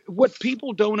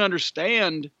people don't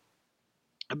understand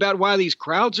about why these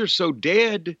crowds are so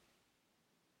dead.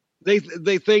 They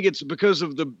think it's because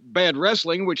of the bad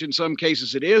wrestling, which in some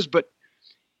cases it is. But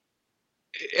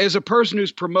as a person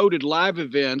who's promoted live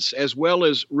events as well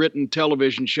as written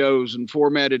television shows and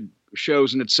formatted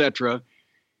shows and etc.,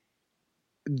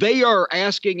 they are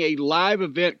asking a live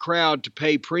event crowd to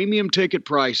pay premium ticket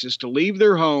prices to leave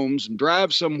their homes and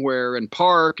drive somewhere and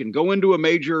park and go into a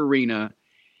major arena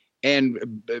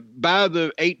and buy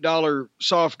the $8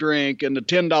 soft drink and the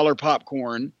 $10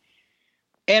 popcorn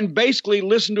and basically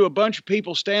listen to a bunch of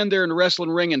people stand there in the wrestling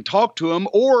ring and talk to them,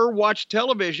 or watch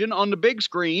television on the big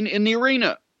screen in the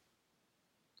arena.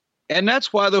 And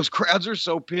that's why those crowds are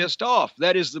so pissed off.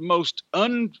 That is the most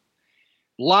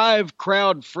live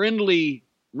crowd friendly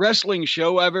wrestling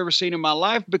show I've ever seen in my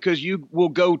life, because you will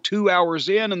go 2 hours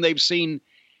in and they've seen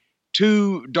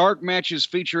 2 dark matches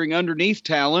featuring underneath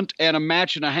talent and a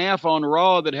match and a half on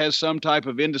Raw that has some type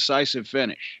of indecisive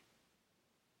finish.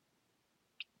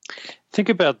 Think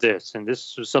about this, and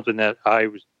this was something that I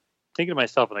was thinking to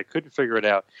myself and I couldn't figure it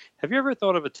out. Have you ever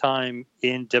thought of a time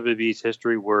in WWE's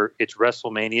history where it's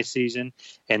WrestleMania season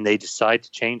and they decide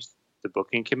to change the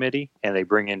booking committee and they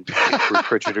bring in Bruce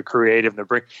Pritchard, a creative?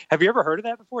 Have you ever heard of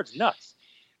that before? It's nuts.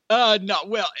 No.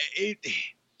 Well,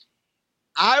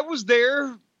 I was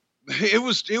there.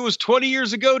 It was 20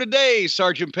 years ago today,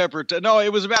 Sergeant Pepper. No,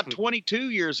 it was about 22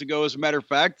 years ago, as a matter of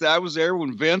fact. I was there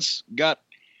when Vince got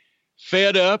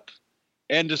fed up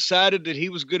and decided that he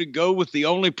was going to go with the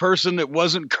only person that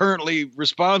wasn't currently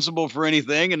responsible for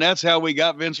anything, and that's how we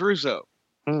got Vince Russo.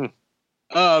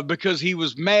 Because he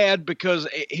was mad, because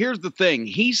here's the thing.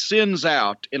 He sends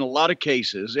out, in a lot of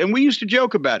cases, and we used to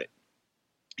joke about it,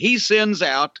 he sends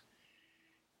out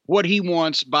what he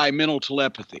wants by mental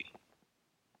telepathy.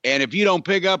 And if you don't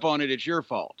pick up on it, it's your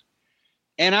fault.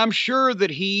 And I'm sure that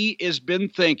he has been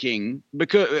thinking,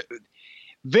 because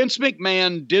Vince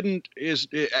McMahon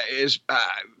is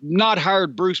not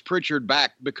hired Bruce Pritchard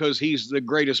back because he's the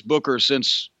greatest booker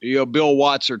since Bill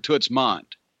Watts or Toots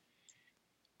Mondt.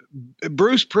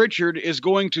 Bruce Pritchard is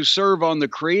going to serve on the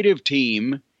creative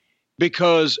team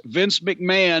because Vince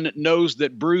McMahon knows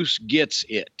that Bruce gets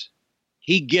it.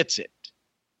 He gets it.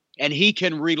 And he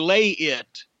can relay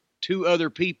it to other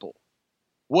people.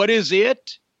 What is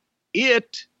it?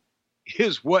 It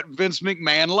is what Vince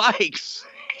McMahon likes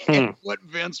and what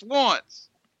Vince wants.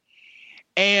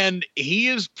 And he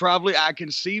is probably, I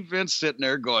can see Vince sitting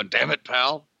there going, damn it,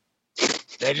 pal.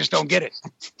 They just don't get it.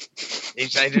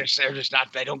 They're just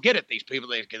not, they don't get it. These people,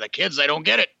 the kids, they don't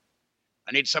get it.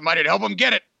 I need somebody to help them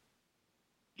get it.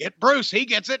 Get Bruce, he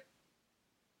gets it.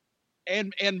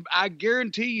 And I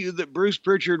guarantee you that Bruce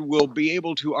Pritchard will be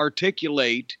able to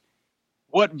articulate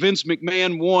what Vince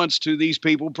McMahon wants to these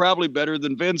people probably better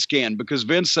than Vince can, because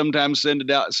Vince sometimes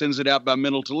sends it out by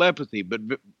mental telepathy. But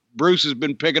Bruce has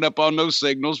been picking up on those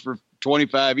signals for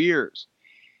 25 years.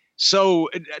 So,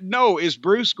 no, is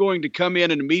Bruce going to come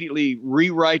in and immediately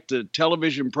rewrite the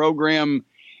television program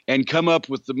and come up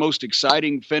with the most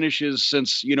exciting finishes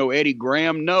since, Eddie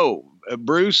Graham? No.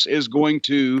 Bruce is going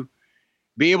to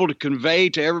be able to convey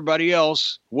to everybody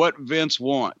else what Vince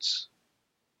wants.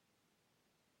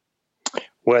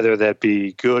 Whether that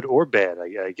be good or bad,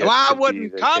 I guess. Well, I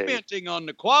wasn't commenting on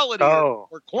the quality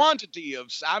or quantity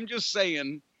of. I'm just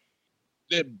saying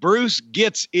that Bruce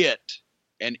gets it,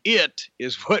 and it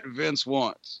is what Vince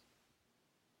wants.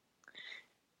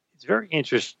 It's very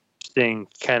interesting,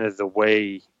 kind of the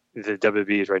way the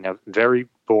WWE is right now. Very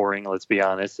boring, let's be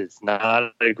honest. It's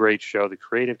not a great show. The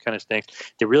creative kind of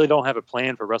stinks. They really don't have a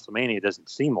plan for WrestleMania, it doesn't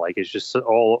seem like. It's just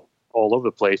all over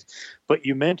the place. But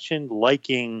you mentioned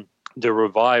liking the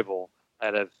Revival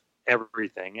out of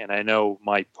everything, and I know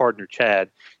my partner Chad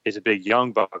is a big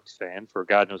Young Bucks fan for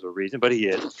God knows what reason, but he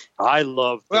is. I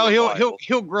love the Revival.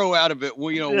 He'll grow out of it,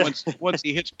 once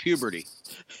he hits puberty.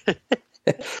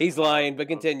 He's lying, but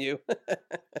continue.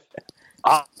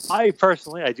 I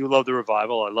personally, I do love the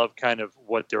Revival. I love kind of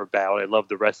what they're about. I love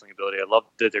the wrestling ability. I love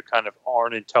that they're kind of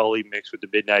Arn and Tully mixed with the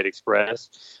Midnight Express.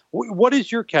 What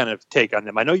is your kind of take on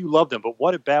them? I know you love them, but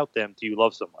what about them do you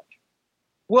love so much?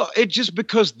 Well, it's just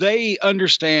because they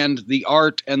understand the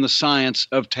art and the science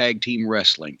of tag team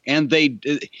wrestling. And they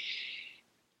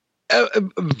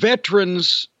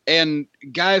veterans and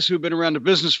guys who've been around the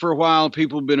business for a while,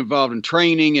 people who've been involved in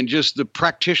training, and just the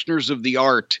practitioners of the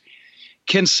art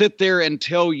can sit there and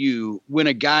tell you when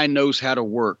a guy knows how to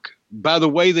work by the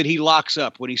way that he locks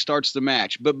up when he starts the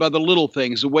match, but by the little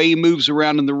things, the way he moves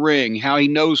around in the ring, how he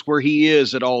knows where he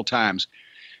is at all times.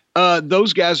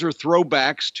 Those guys are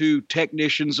throwbacks to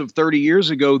technicians of 30 years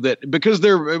ago because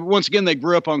they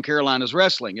grew up on Carolina's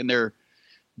wrestling, and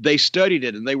they studied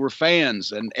it, and they were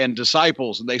fans and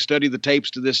disciples, and they study the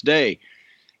tapes to this day.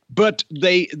 But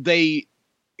they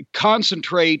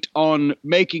concentrate on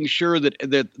making sure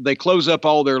that they close up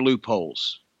all their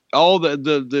loopholes. All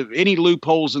the any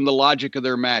loopholes in the logic of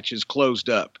their match is closed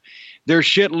up. Their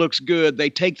shit looks good. They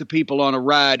take the people on a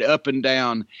ride up and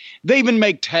down. They even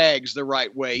make tags the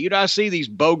right way. You know, I see these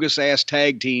bogus-ass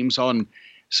tag teams on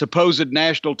supposed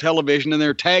national television, and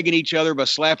they're tagging each other by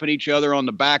slapping each other on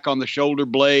the back on the shoulder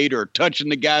blade or touching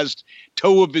the guy's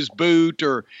toe of his boot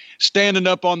or standing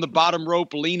up on the bottom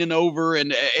rope, leaning over.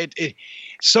 And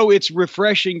so it's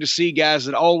refreshing to see guys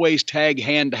that always tag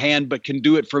hand to hand, but can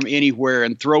do it from anywhere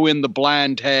and throw in the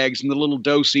blind tags and the little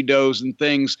do-si-dos and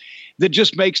things that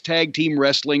just makes tag team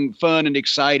wrestling fun and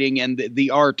exciting, and the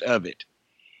art of it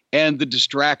and the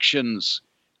distractions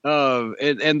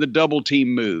and the double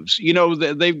team moves. You know,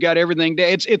 they've got everything.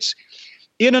 It's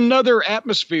in another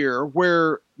atmosphere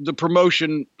where the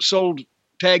promotion sold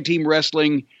tag team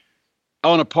wrestling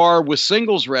on a par with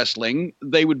singles wrestling.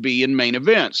 They would be in main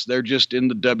events. They're just in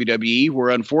the WWE, where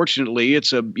unfortunately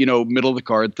it's a, you know, middle of the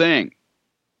card thing.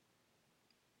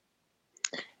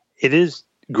 It is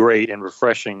great and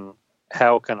refreshing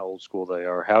how kind of old school they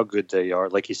are, how good they are.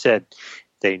 Like you said,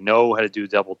 they know how to do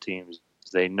double teams.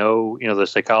 They know, you know, the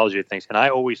psychology of things. And I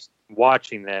always,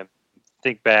 watching them,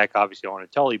 think back, obviously on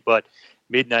Tully, but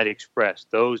Midnight Express,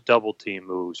 those double team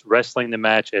moves, wrestling the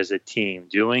match as a team,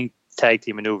 doing tag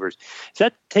team maneuvers. Does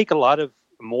that take a lot of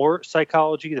more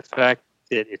psychology, the fact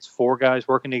that it's 4 guys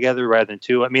working together rather than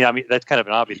 2? I mean, that's kind of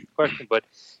an obvious question, but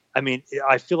I mean,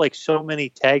 I feel like so many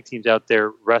tag teams out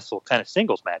there wrestle kind of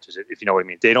singles matches, if you know what I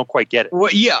mean. They don't quite get it.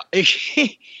 Well, yeah.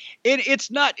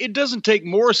 It's not, it doesn't take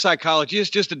more psychology. It's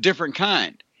just a different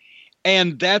kind.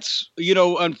 And that's, you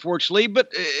know, unfortunately,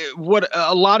 but what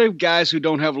a lot of guys who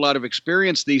don't have a lot of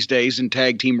experience these days in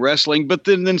tag team wrestling, but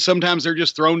then sometimes they're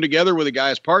just thrown together with a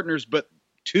guy as partners, but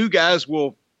 2 guys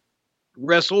will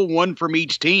wrestle, 1 from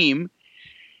each team,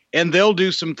 and they'll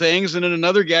do some things, and then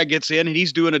another guy gets in and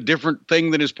he's doing a different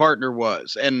thing than his partner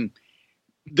was. And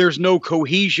there's no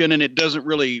cohesion, and it doesn't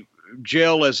really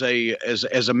gel as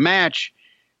a match,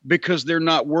 because they're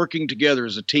not working together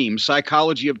as a team.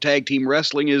 Psychology of tag team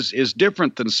wrestling is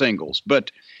different than singles.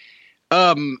 But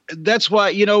that's why,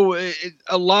 you know,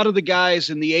 a lot of the guys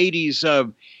in the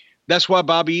 80s, that's why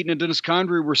Bobby Eaton and Dennis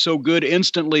Condrey were so good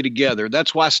instantly together.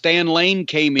 That's why Stan Lane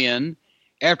came in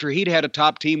after he'd had a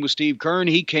top team with Steve Keirn.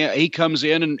 He comes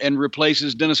in and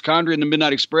replaces Dennis Condrey in the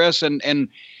Midnight Express, and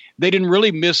they didn't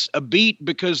really miss a beat,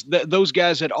 because those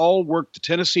guys had all worked the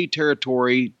Tennessee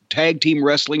territory. Tag team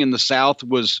wrestling in the South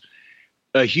was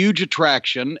a huge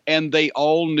attraction, and they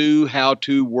all knew how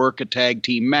to work a tag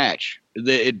team match.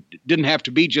 It didn't have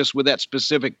to be just with that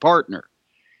specific partner.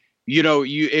 You know,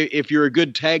 if you're a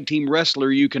good tag team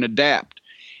wrestler, you can adapt.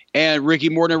 And Ricky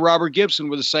Morton and Robert Gibson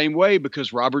were the same way,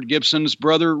 because Robert Gibson's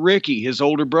brother, Ricky, his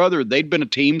older brother, they'd been a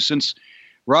team since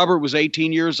Robert was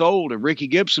 18 years old, and Ricky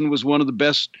Gibson was one of the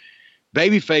best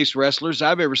babyface wrestlers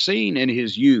I've ever seen in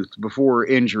his youth before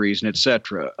injuries and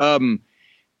etc.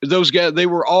 Those guys, they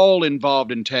were all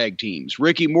involved in tag teams.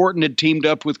 Ricky Morton had teamed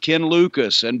up with Ken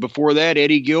Lucas, and before that,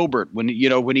 Eddie Gilbert, when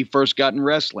he first got in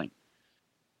wrestling.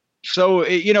 So,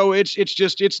 you know, it's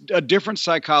a different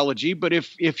psychology, but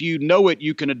if you know it,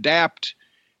 you can adapt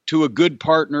to a good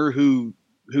partner who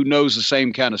knows the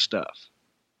same kind of stuff.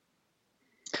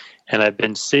 And I've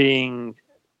been seeing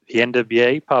the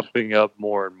NWA popping up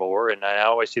more and more, and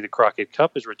now I see the Crockett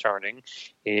Cup is returning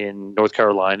in North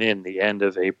Carolina in the end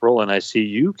of April, and I see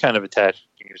you kind of attaching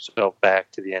yourself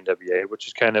back to the NWA, which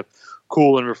is kind of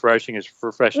cool and refreshing. It's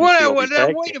refreshing.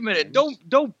 Wait a minute!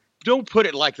 Don't put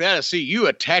it like that. I see you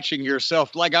attaching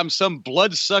yourself like I'm some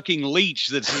blood-sucking leech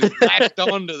that's latched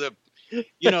onto the,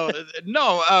 you know.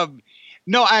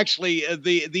 No, actually,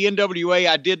 the NWA,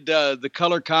 I did the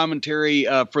color commentary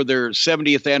for their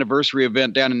 70th anniversary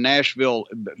event down in Nashville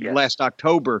last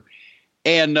October,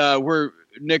 and where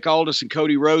Nick Aldis and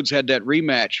Cody Rhodes had that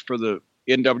rematch for the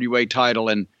NWA title,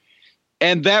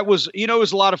 and that was, you know, it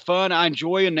was a lot of fun. I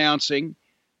enjoy announcing,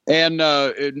 and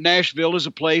Nashville is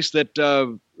a place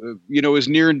that you know, is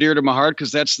near and dear to my heart,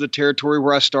 because that's the territory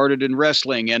where I started in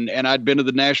wrestling, and I'd been to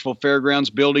the Nashville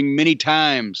Fairgrounds building many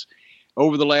times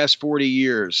over the last 40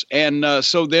 years. And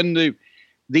so then the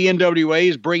NWA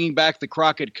is bringing back the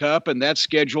Crockett Cup, and that's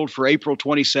scheduled for April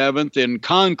 27th in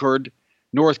Concord,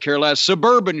 North Carolina,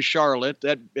 suburban Charlotte,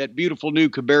 that beautiful new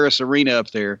Cabarrus Arena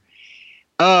up there.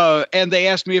 And they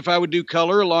asked me if I would do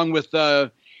color along with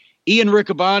Ian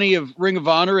Riccaboni of Ring of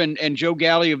Honor and Joe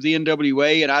Galley of the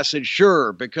NWA. And I said,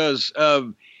 sure, because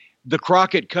the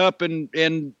Crockett Cup and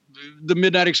the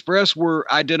Midnight Express were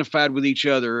identified with each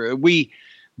other.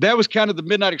 That was kind of the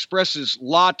Midnight Express's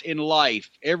lot in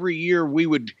life. Every year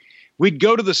we'd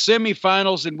go to the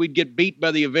semifinals and we'd get beat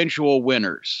by the eventual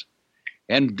winners,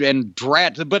 and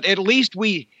drat. But at least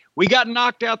we We got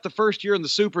knocked out the first year in the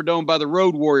Superdome by the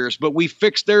Road Warriors, but we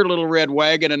fixed their little red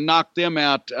wagon and knocked them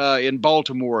out in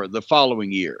Baltimore the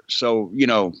following year. So, you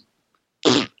know,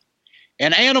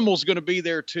 and Animal's going to be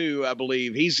there too, I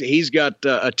believe. He's got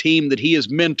a team that he is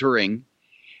mentoring,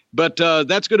 but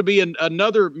that's going to be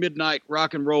another midnight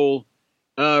rock and roll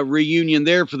reunion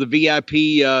there for the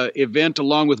VIP event,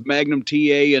 along with Magnum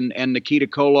TA and Nikita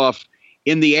Koloff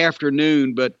in the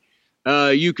afternoon. But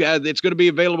it's going to be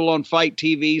available on Fight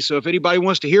TV. So if anybody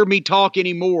wants to hear me talk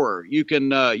anymore, you can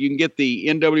get the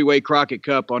NWA Crockett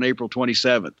Cup on April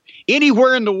 27th.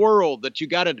 Anywhere in the world that you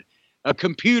got a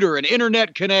computer, an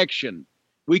internet connection,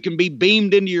 we can be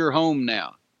beamed into your home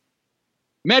now.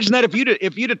 Imagine that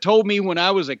if you'd have told me when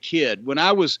I was a kid, when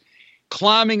I was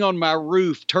climbing on my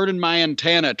roof, turning my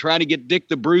antenna, trying to get Dick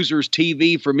the Bruiser's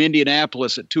TV from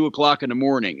Indianapolis at 2:00 in the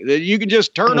morning, that you can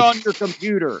just turn on your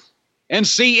computer and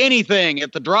see anything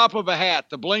at the drop of a hat,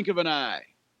 the blink of an eye.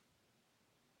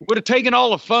 Would have taken all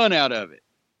the fun out of it.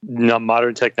 No,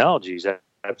 modern technology is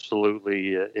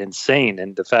absolutely insane.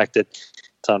 And the fact that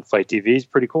it's on Fight TV is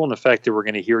pretty cool. And the fact that we're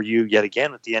going to hear you yet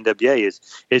again at the NWA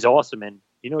is awesome. And,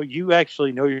 you know, you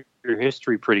actually know your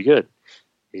history pretty good.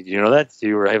 You know that?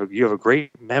 You have a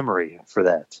great memory for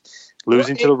that.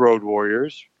 Losing to the Road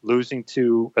Warriors, losing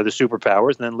to the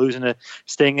Superpowers, and then losing to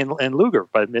Sting and Luger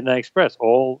by Midnight Express.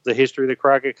 All the history of the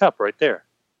Crockett Cup right there.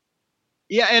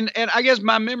 Yeah, and I guess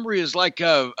my memory is like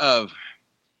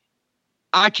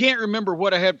I can't remember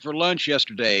what I had for lunch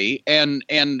yesterday, and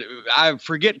I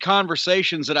forget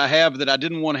conversations that I have that I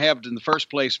didn't want to have in the first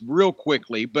place real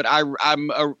quickly. But I'm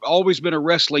always been a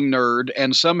wrestling nerd,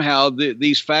 and somehow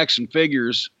these facts and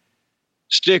figures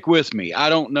stick with me. I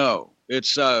don't know.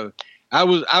 It's I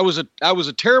was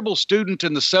a terrible student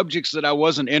in the subjects that I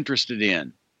wasn't interested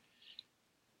in.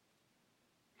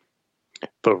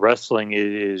 But wrestling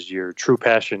is your true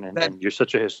passion, and you're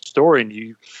such a historian.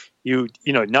 You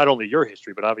know, not only your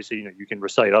history, but obviously, you know, you can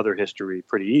recite other history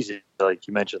pretty easy. Like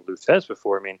you mentioned Lou Thesz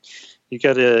before. I mean,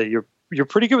 you're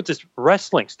pretty good with this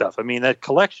wrestling stuff. I mean, that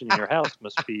collection in your house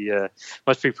must be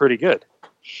pretty good.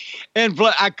 And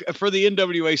for the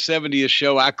NWA 70th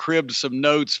show, I cribbed some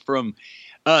notes from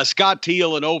Scott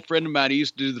Teal, an old friend of mine. He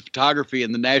used to do the photography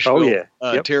in the Nashville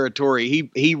territory.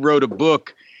 He wrote a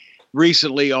book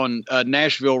recently on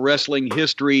Nashville wrestling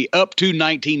history up to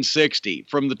 1960,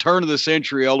 from the turn of the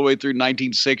century all the way through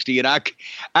 1960. And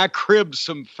I cribbed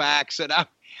some facts, and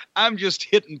I'm just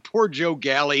hitting poor Joe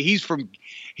Galley. He's from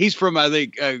I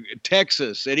think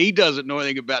Texas, and he doesn't know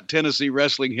anything about Tennessee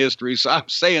wrestling history. So I'm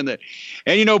saying that.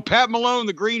 And you know, Pat Malone,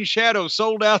 the Green Shadow,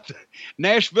 sold out the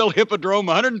Nashville Hippodrome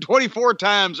 124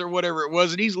 times or whatever it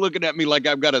was, and he's looking at me like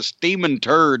I've got a steaming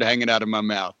turd hanging out of my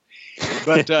mouth.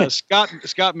 But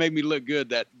Scott made me look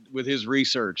good with his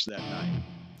research that night.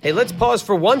 Hey, let's pause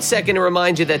for 1 second to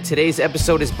remind you that today's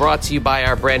episode is brought to you by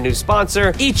our brand new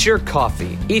sponsor, Eat Your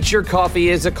Coffee. Eat Your Coffee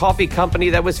is a coffee company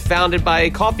that was founded by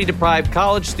coffee-deprived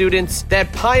college students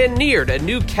that pioneered a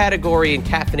new category in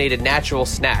caffeinated natural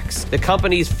snacks. The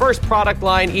company's first product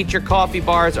line, Eat Your Coffee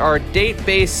bars, are a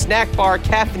date-based snack bar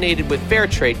caffeinated with fair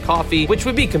trade coffee, which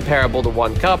would be comparable to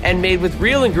 1 cup, and made with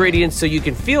real ingredients so you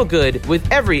can feel good with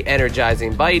every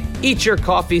energizing bite. Eat Your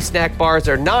Coffee snack bars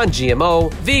are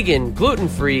non-GMO, vegan,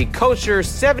 gluten-free, kosher,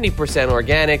 70%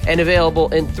 organic, and available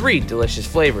in 3 delicious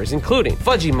flavors, including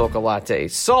fudgy mocha latte,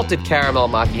 salted caramel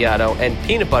macchiato, and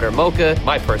peanut butter mocha,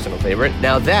 my personal favorite.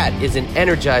 Now that is an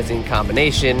energizing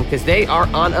combination, because they are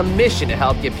on a mission to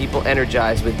help get people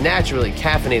energized with naturally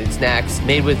caffeinated snacks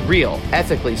made with real,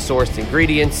 ethically sourced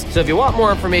ingredients. So if you want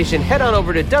more information, head on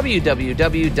over to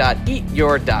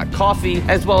www.eatyour.coffee,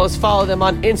 as well as follow them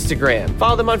on Instagram,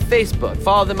 follow them on Facebook,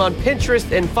 follow them on Pinterest,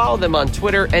 and follow them on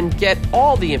Twitter, and get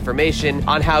all the information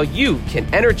on how you can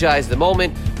energize the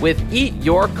moment with Eat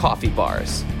Your Coffee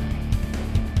bars.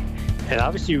 And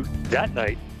obviously that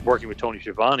night, working with Tony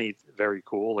Schiavone, very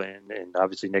cool. And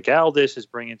obviously Nick Aldis is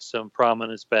bringing some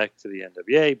prominence back to the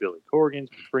NWA. Billy Corgan's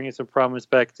bringing some prominence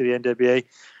back to the NWA.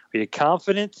 Are you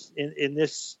confident in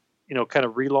this, you know, kind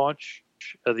of relaunch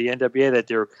of the NWA, that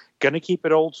they're going to keep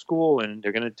it old school and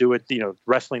they're going to do it, you know,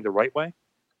 wrestling the right way?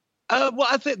 Well,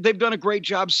 I think they've done a great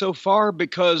job so far,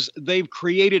 because they've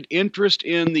created interest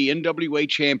in the NWA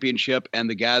Championship and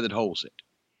the guy that holds it.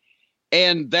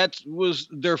 And that was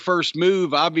their first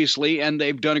move, obviously, and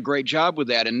they've done a great job with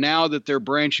that. And now that they're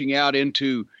branching out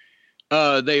into,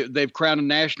 they've crowned a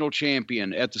national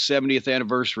champion at the 70th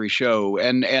anniversary show,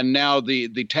 and now the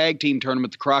tag team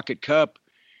tournament, the Crockett Cup,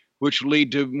 which will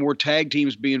lead to more tag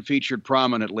teams being featured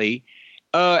prominently.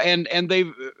 And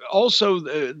they've also,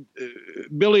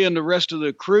 Billy and the rest of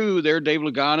the crew there, Dave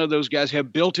Lagana, those guys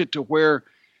have built it to where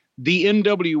the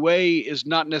NWA is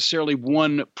not necessarily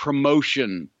one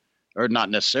promotion, or not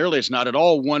necessarily, it's not at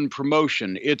all one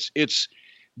promotion. It's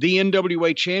the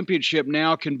NWA Championship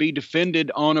now can be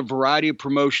defended on a variety of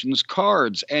promotions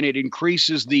cards, and it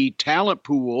increases the talent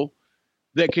pool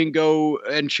that can go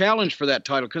and challenge for that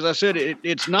title. Because I said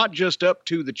it's not just up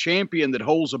to the champion that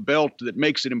holds a belt that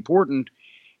makes it important.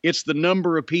 It's the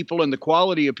number of people and the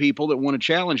quality of people that want to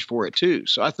challenge for it too.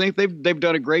 So I think they've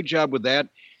done a great job with that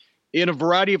in a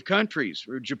variety of countries.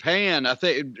 Japan, I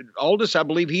think Aldous, I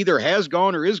believe, either has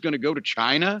gone or is going to go to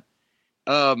China.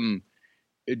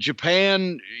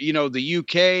 Japan, the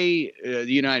UK,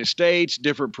 the United States,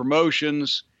 different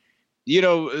promotions.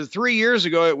 3 years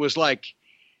ago, it was like,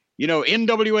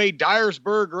 NWA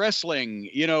Dyersburg Wrestling,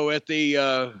 at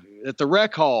the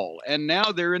Rec Hall. And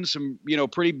now they're in some,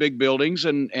 pretty big buildings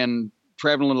and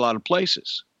traveling a lot of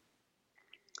places.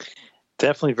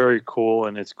 Definitely very cool.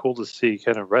 And it's cool to see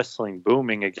kind of wrestling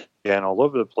booming again all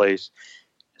over the place.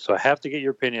 So I have to get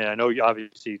your opinion. I know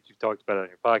obviously you've talked about it on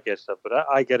your podcast stuff, but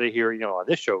I got to hear, on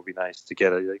this show, it would be nice to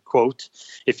get a quote,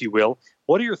 if you will.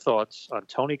 What are your thoughts on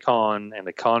Tony Khan and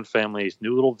the Khan family's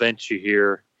new little venture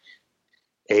here,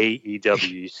 AEW?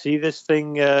 You see this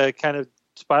thing kind of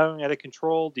spiraling out of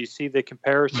control? Do you see the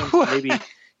comparison to maybe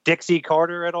Dixie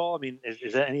Carter at all? I mean,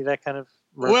 is that any of that kind of...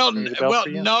 Well,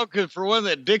 no, because for one,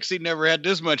 that Dixie never had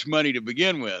this much money to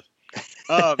begin with.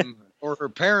 Or her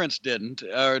parents didn't,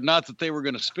 or not that they were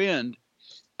going to spend,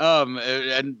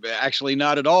 and actually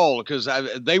not at all, because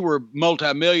they were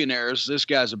multimillionaires. This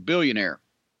guy's a billionaire.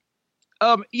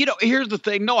 Here's the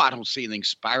thing. No, I don't see anything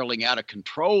spiraling out of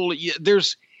control.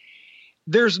 There's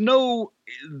no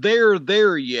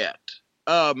there yet,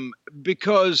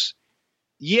 because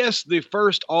yes, the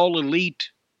first All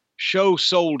Elite show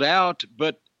sold out,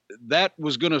 but that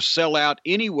was going to sell out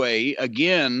anyway,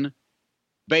 again,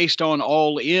 based on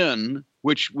All In,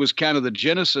 which was kind of the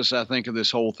genesis, I think, of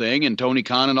this whole thing, and Tony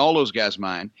Khan and all those guys'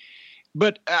 mind.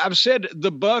 But I've said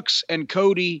the Bucks and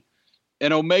Cody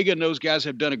and Omega and those guys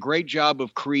have done a great job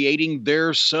of creating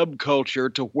their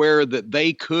subculture to where that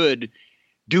they could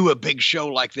do a big show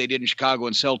like they did in Chicago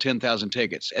and sell 10,000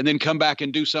 tickets, and then come back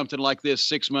and do something like this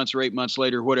 6 months or 8 months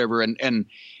later, whatever, and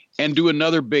do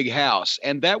another big house.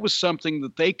 And that was something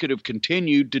that they could have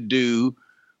continued to do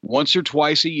once or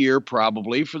twice a year,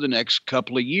 probably for the next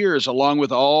couple of years, along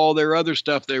with all their other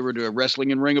stuff they were doing, wrestling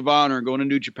in Ring of Honor and going to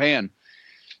New Japan.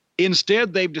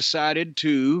 Instead, they've decided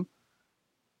to,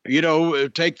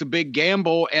 take the big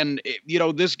gamble. And,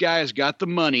 this guy has got the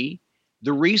money,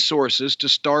 the resources to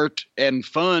start and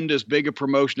fund as big a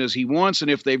promotion as he wants. And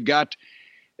if they've got,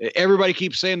 everybody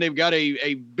keeps saying they've got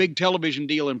a big television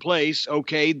deal in place,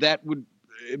 okay, that would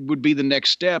be the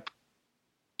next step.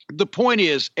 The point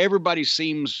is, everybody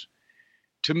seems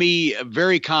to me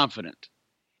very confident.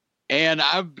 And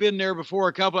I've been there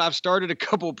before I've started a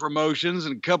couple promotions,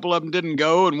 and a couple of them didn't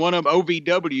go. And one of them,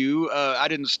 OVW, I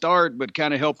didn't start, but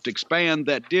kind of helped expand,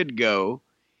 that did go.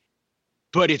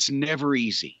 But it's never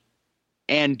easy.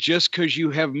 And just because you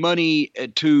have money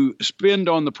to spend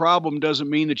on the problem doesn't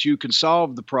mean that you can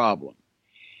solve the problem.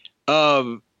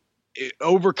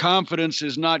 Overconfidence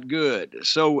is not good.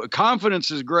 So confidence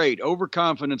is great.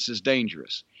 Overconfidence is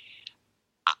dangerous.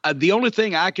 The only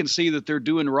thing I can see that they're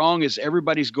doing wrong is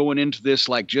everybody's going into this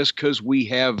like, just because we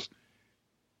have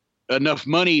enough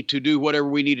money to do whatever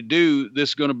we need to do, this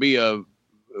is going to be a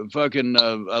fucking a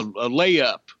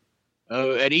layup,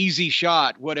 an easy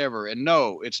shot, whatever. And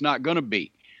no, it's not going to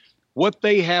be. What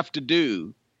they have to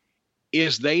do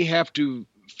is they have to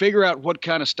figure out what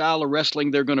kind of style of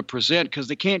wrestling they're going to present, because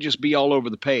they can't just be all over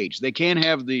the page. They can't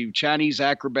have the Chinese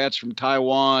acrobats from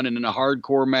Taiwan and then a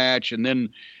hardcore match and then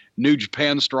New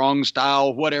Japan strong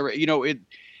style, whatever.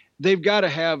 They've got to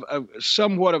have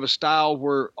somewhat of a style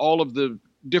where all of the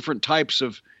different types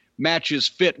of matches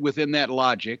fit within that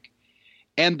logic.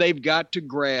 And they've got to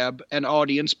grab an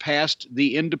audience past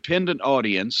the independent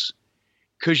audience,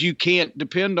 because you can't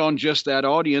depend on just that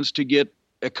audience to get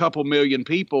a couple million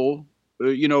people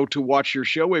to watch your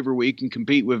show every week and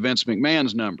compete with Vince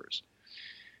McMahon's numbers.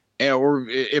 Or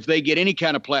if they get any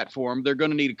kind of platform, they're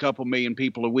going to need a couple million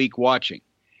people a week watching.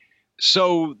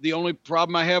 So the only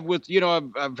problem I have with,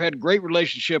 I've had a great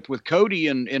relationship with Cody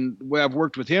and where I've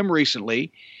worked with him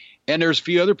recently, and there's a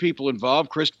few other people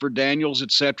involved, Christopher Daniels,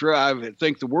 etc. I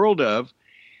think the world of,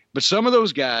 but some of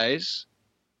those guys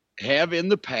have in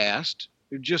the past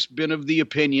just been of the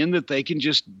opinion that they can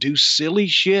just do silly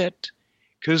shit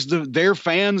because their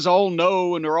fans all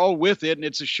know and they're all with it, and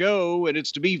it's a show and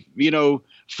it's to be,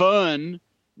 fun,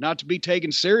 not to be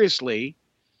taken seriously.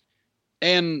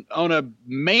 And on a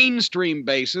mainstream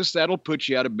basis, that'll put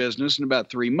you out of business in about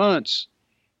 3 months.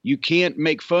 You can't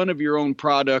make fun of your own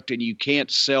product, and you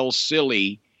can't sell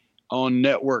silly on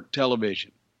network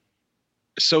television.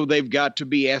 So they've got to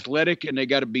be athletic, and they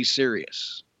got to be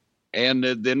serious. And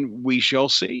then we shall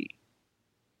see.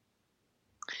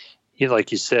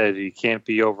 Like you said, you can't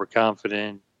be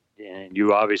overconfident. And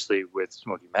you obviously, with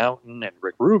Smoky Mountain and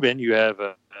Rick Rubin, you have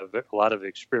a lot of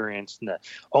experience in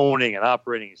owning and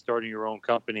operating and starting your own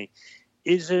company.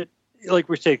 Is it, like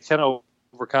we say, kind of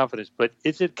overconfidence, but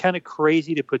is it kind of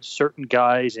crazy to put certain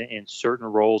guys in certain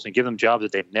roles and give them jobs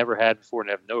that they've never had before and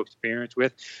have no experience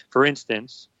with? For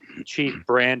instance, Chief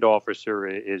Brand Officer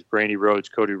is Brandy Rhodes,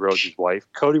 Cody Rhodes' wife.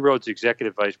 Cody Rhodes,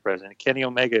 Executive Vice President. Kenny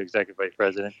Omega, Executive Vice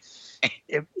President.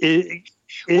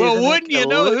 Well, wouldn't you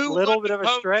know who little won bit the of a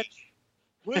pony? stretch?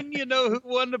 Wouldn't you know who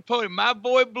won the pony? My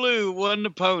boy Blue won the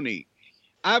pony.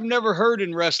 I've never heard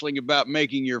in wrestling about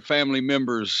making your family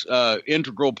members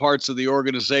integral parts of the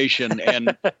organization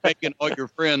and making all your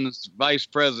friends vice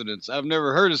presidents. I've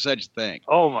never heard of such a thing.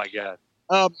 Oh my God.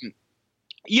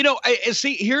 You know,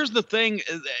 see, here's the thing.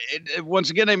 Once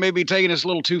again, they may be taking this a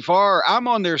little too far. I'm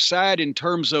on their side in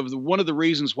terms of one of the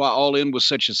reasons why All In was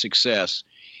such a success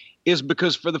is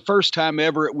because for the first time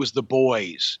ever, it was the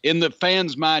boys. In the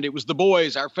fans' mind, it was the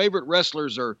boys. Our favorite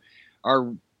wrestlers are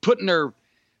putting their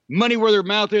money where their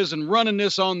mouth is and running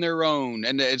this on their own.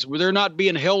 And they're not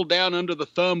being held down under the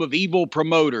thumb of evil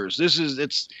promoters.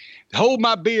 It's hold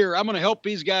my beer. I'm going to help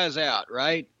these guys out,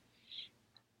 right?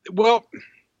 Well,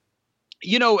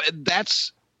 you know,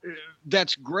 that's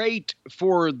great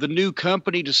for the new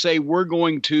company to say we're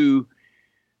going to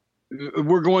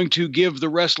give the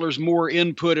wrestlers more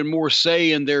input and more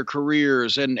say in their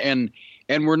careers, and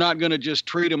we're not going to just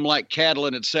treat them like cattle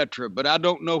and etc. But I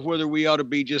don't know whether we ought to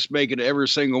be just making every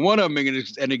single one of them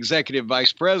an executive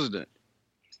vice president.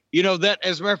 You know, that,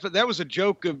 as a matter of fact, that was a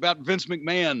joke about Vince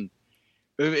McMahon.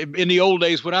 In the old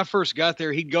days, when I first got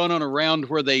there, he'd gone on a round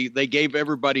where they gave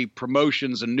everybody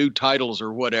promotions and new titles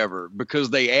or whatever because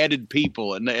they added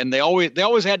people, and they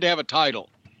always had to have a title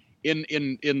in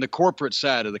the corporate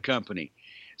side of the company.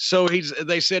 So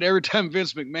they said every time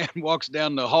Vince McMahon walks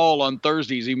down the hall on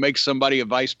Thursdays, he makes somebody a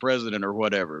vice president or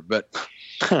whatever. But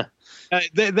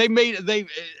they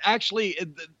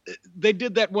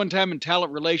did that one time in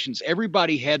talent relations.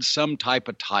 Everybody had some type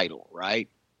of title, right?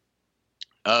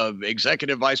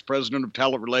 Executive vice president of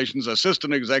talent relations,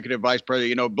 assistant executive vice president,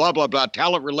 you know, blah, blah, blah,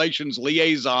 talent relations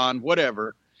liaison,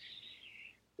 whatever.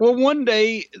 Well, one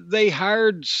day they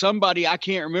hired somebody, I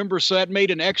can't remember, so that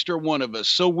made an extra one of us.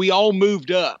 So we all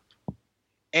moved up.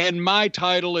 And my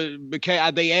title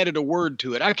became, they added a word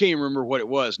to it. I can't remember what it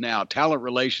was now, talent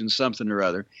relations, something or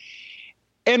other.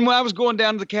 And when I was going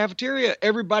down to the cafeteria,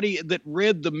 everybody that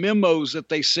read the memos that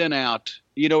they sent out,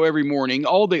 you know, every morning,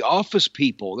 all the office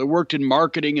people that worked in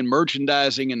marketing and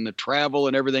merchandising and the travel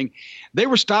and everything, they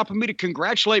were stopping me to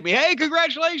congratulate me. Hey,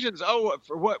 congratulations. Oh,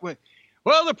 for what?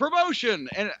 Well, the promotion.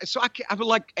 And so I would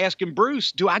like asking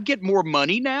Bruce, do I get more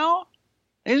money now?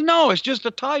 And he said, no, it's just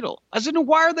a title. I said,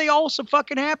 why are they all so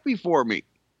fucking happy for me?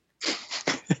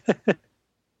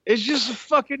 It's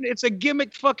just it's a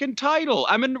gimmick fucking title.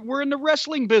 I mean, we're in the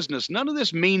wrestling business. None of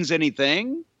this means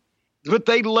anything. But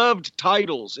they loved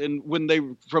titles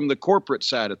from the corporate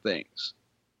side of things.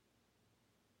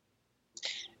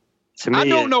 To me, I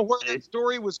don't know where that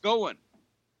story was going.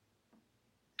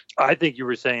 I think you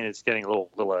were saying it's getting a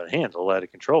little out of hand, a little out of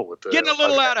control with the getting a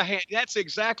little out of hand. That's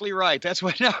exactly right. That's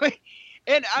what.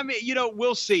 And I mean, you know,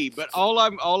 we'll see. But all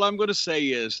I'm going to say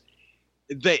is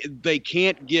they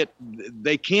can't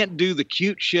do the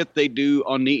cute shit they do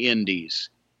on the indies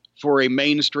for a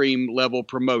mainstream level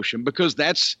promotion, because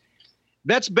that's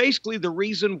basically the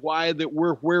reason why that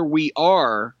we're where we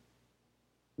are.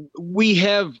 We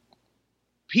have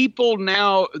people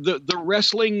now,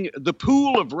 the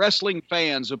pool of wrestling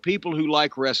fans, of people who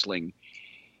like wrestling,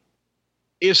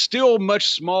 is still much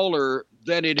smaller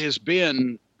than it has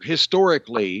been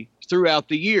historically throughout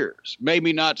the years.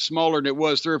 Maybe not smaller than it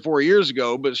was 3 or 4 years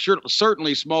ago, but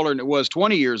certainly smaller than it was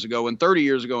 20 years ago and 30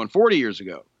 years ago and 40 years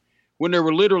ago, when there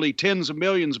were literally tens of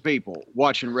millions of people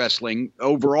watching wrestling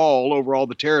overall over all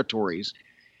the territories.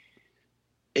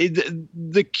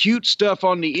 The cute stuff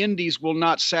on the indies will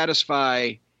not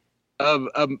satisfy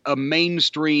a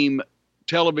mainstream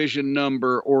television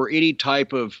number or any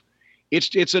type of.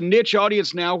 It's a niche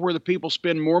audience now where the people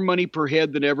spend more money per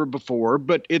head than ever before,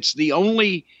 but it's the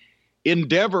only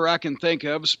endeavor I can think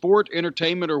of, sport,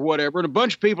 entertainment, or whatever. And a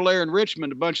bunch of people there in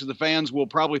Richmond, a bunch of the fans will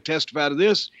probably testify to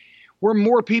this, where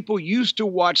more people used to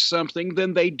watch something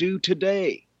than they do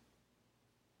today.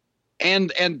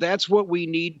 And that's what we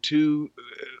need to,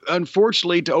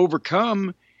 unfortunately, to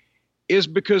overcome, is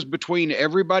because between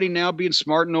everybody now being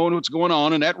smart and knowing what's going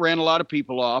on, and that ran a lot of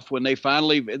people off when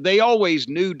they always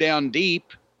knew down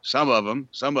deep, some of them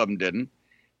didn't,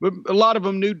 but a lot of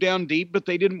them knew down deep, but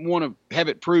they didn't want to have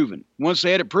it proven. Once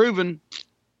they had it proven,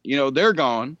 they're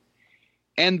gone.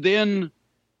 And then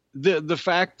the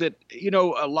fact that,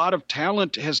 a lot of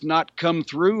talent has not come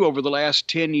through over the last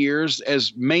 10 years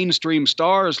as mainstream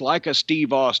stars like a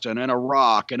Steve Austin and a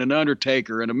Rock and an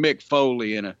Undertaker and a Mick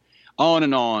Foley and on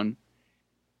and on.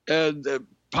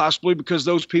 Possibly because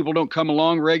those people don't come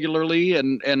along regularly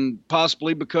and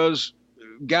possibly because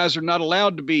guys are not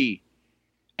allowed to be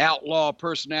outlaw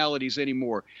personalities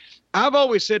anymore. I've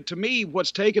always said, to me,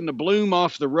 what's taken the bloom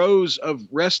off the rose of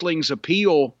wrestling's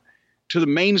appeal to the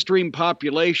mainstream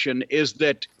population is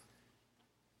that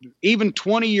even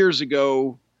 20 years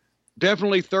ago,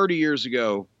 definitely 30 years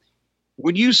ago,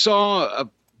 when you saw a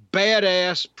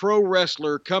badass pro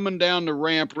wrestler coming down the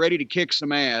ramp ready to kick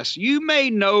some ass, you may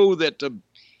know that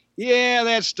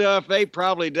that stuff, they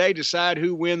decide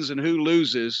who wins and who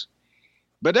loses,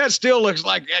 but that still looks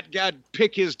like that guy'd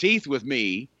pick his teeth with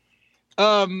me.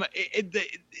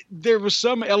 There was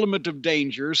some element of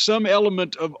danger, some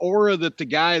element of aura that the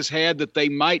guys had that they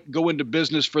might go into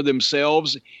business for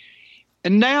themselves.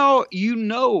 And now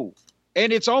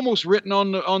and it's almost written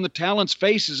on the talent's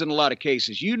faces in a lot of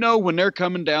cases. When they're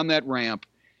coming down that ramp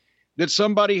that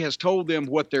somebody has told them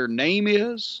what their name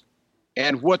is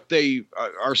and what they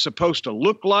are supposed to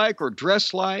look like or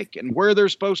dress like and where they're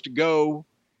supposed to go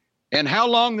and how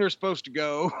long they're supposed to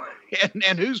go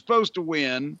and who's supposed to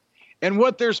win and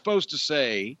what they're supposed to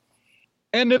say,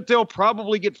 and that they'll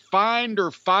probably get fined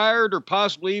or fired or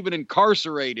possibly even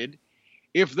incarcerated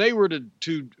if they were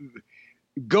to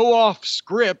go off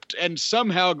script and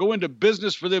somehow go into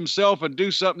business for themselves and do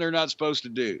something they're not supposed to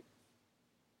do.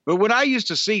 But when I used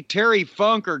to see Terry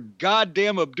Funk or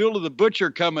goddamn Abdullah the Butcher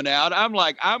coming out, I'm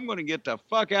like, I'm going to get the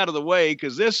fuck out of the way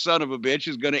because this son of a bitch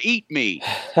is going to eat me.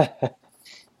 And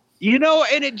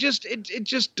it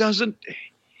just doesn't...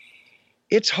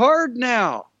 It's hard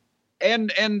now.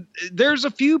 And there's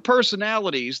a few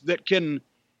personalities that can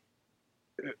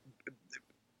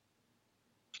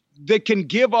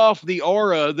give off the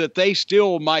aura that they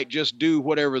still might just do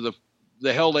whatever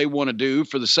the hell they want to do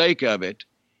for the sake of it.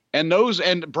 And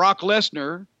Brock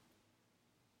Lesnar,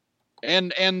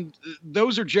 and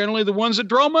those are generally the ones that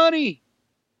draw money.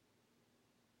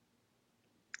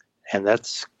 And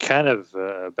that's kind of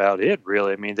about it,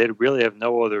 really. I mean, they really have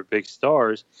no other big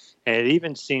stars. And it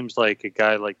even seems like a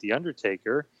guy like The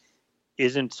Undertaker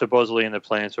isn't supposedly in the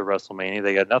plans for WrestleMania.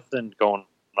 They got nothing going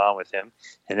on with him.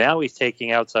 And now he's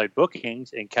taking outside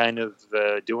bookings and kind of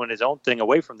doing his own thing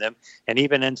away from them, and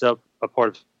even ends up a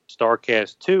part of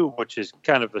StarCast 2, which is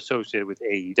kind of associated with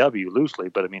AEW loosely,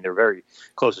 but I mean, they're very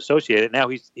close associated. Now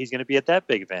he's going to be at that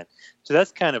big event. So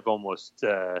that's kind of almost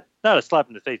not a slap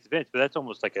in the face of Vince, but that's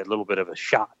almost like a little bit of a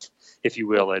shot, if you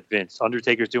will, at Vince.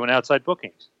 Undertaker's doing outside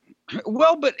bookings.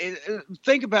 Well, but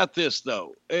think about this,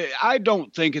 though. I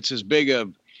don't think it's as big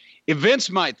a... If Vince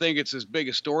might think it's as big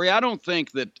a story, I don't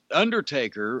think that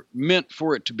Undertaker meant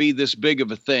for it to be this big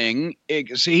of a thing.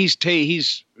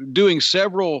 He's doing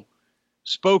several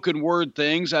spoken word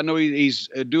things. I know he's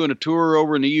doing a tour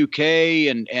over in the UK,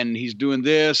 and he's doing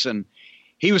this, and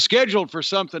he was scheduled for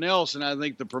something else, and I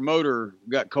think the promoter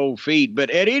got cold feet.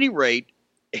 But at any rate,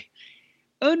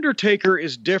 Undertaker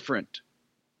is different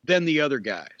than the other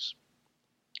guys,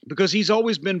 because he's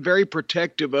always been very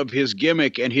protective of his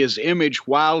gimmick and his image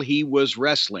while he was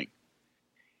wrestling.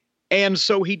 And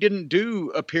so he didn't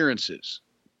do appearances,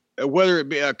 whether it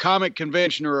be a comic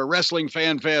convention or a wrestling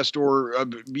fan fest or,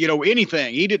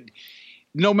 anything. He did,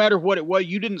 no matter what it was,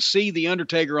 you didn't see The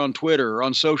Undertaker on Twitter or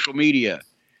on social media.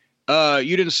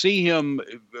 You didn't see him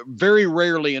very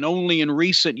rarely, and only in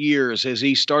recent years, as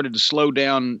he started to slow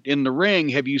down in the ring,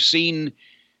 have you seen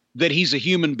that he's a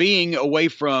human being away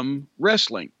from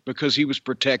wrestling, because he was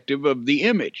protective of the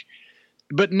image.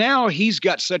 But now he's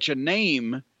got such a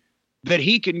name that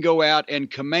he can go out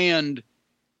and command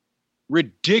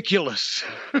ridiculous.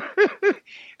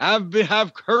 I've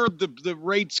heard the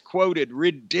rates quoted,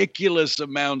 ridiculous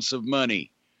amounts of money,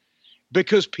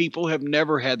 because people have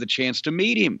never had the chance to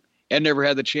meet him and never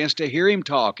had the chance to hear him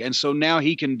talk. And so now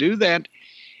he can do that.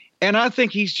 And I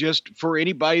think he's just, for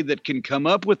anybody that can come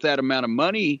up with that amount of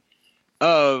money,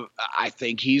 I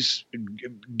think he's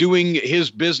doing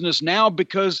his business now,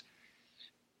 because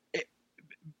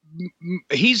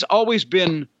he's always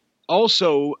been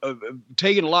also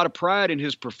taking a lot of pride in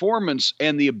his performance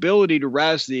and the ability to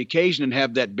rise to the occasion and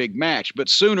have that big match. But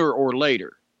sooner or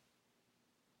later,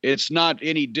 it's not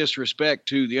any disrespect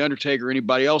to The Undertaker or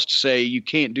anybody else to say you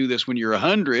can't do this when you're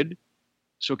 100.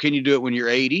 So can you do it when you're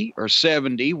 80 or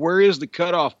 70? Where is the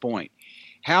cutoff point?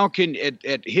 How can,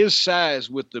 at his size,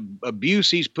 with the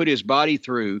abuse he's put his body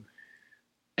through,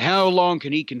 how long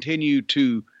can he continue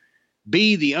to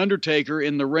be the Undertaker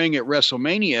in the ring at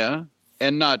WrestleMania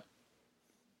and not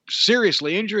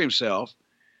seriously injure himself?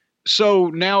 So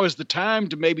now is the time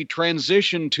to maybe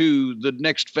transition to the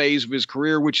next phase of his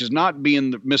career, which is not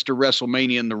being Mr.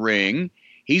 WrestleMania in the ring.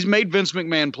 He's made Vince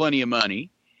McMahon plenty of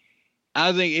money.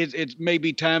 I think it may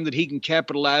be time that he can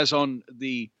capitalize on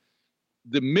the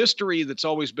mystery that's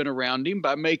always been around him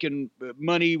by making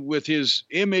money with his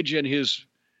image and his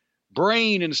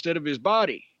brain instead of his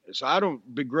body. So I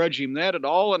don't begrudge him that at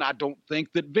all, and I don't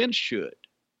think that Vince should.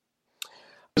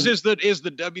 Is the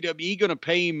WWE going to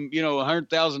pay him,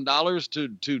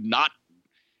 $100,000 to not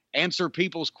answer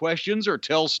people's questions or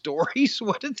tell stories?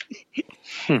 What is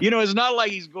it's not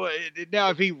like he's going now.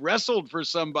 If he wrestled for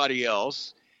somebody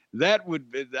else, that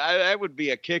would be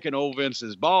a kick in old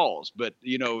Vince's balls. But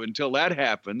until that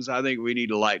happens, I think we need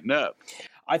to lighten up.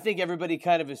 I think everybody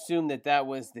kind of assumed that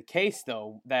was the case,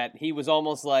 though, that he was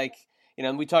almost like,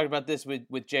 and we talked about this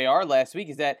with JR last week,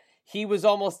 is that he was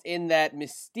almost in that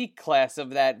mystique class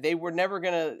of that they were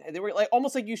like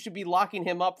almost like you should be locking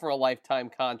him up for a lifetime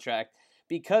contract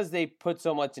because they put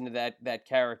so much into that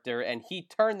character, and he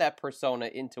turned that persona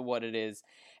into what it is.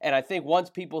 And I think once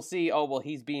people see,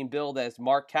 he's being billed as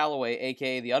Mark Calloway,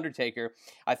 aka The Undertaker,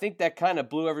 I think that kind of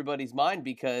blew everybody's mind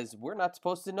because we're not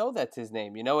supposed to know that's his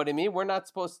name. You know what I mean? We're not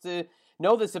supposed to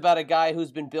know this about a guy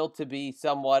who's been built to be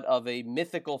somewhat of a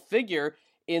mythical figure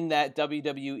in that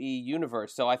WWE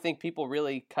universe. So I think people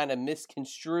really kind of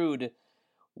misconstrued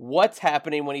what's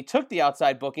happening when he took the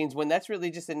outside bookings, when that's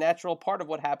really just a natural part of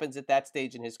what happens at that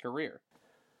stage in his career.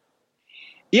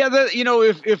 Yeah,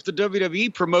 if the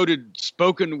WWE promoted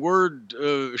spoken word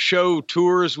show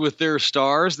tours with their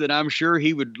stars, then I'm sure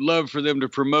he would love for them to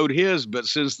promote his. But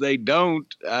since they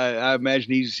don't, I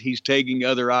imagine he's taking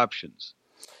other options.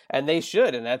 And they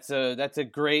should, and that's a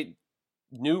great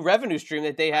new revenue stream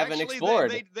that they haven't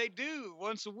explored. They do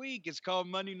once a week. It's called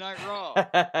Monday Night Raw.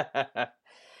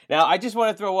 Now, I just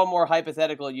want to throw one more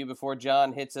hypothetical at you before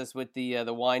John hits us with the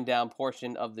wind down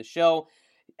portion of the show.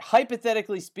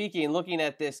 Hypothetically speaking, looking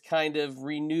at this kind of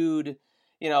renewed,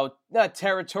 not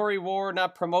territory war,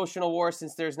 not promotional war,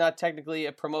 since there's not technically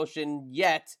a promotion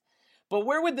yet, but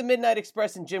where would the Midnight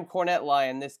Express and Jim Cornette lie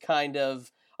in this kind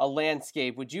of a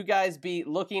landscape? Would you guys be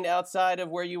looking outside of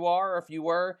where you are, or if you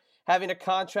were having a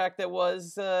contract that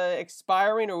was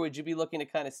expiring, or would you be looking to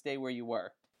kind of stay where you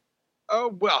were?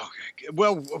 Oh,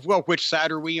 well, which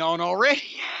side are we on already?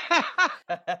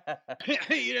 You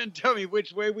didn't tell me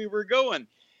which way we were going.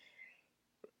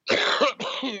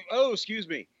 Oh, excuse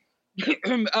me.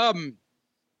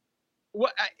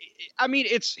 Well, I mean,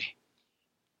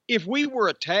 if we were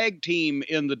a tag team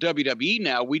in the WWE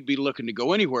now, we'd be looking to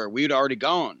go anywhere. We'd already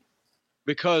gone.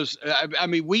 Because,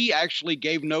 we actually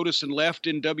gave notice and left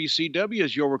in WCW,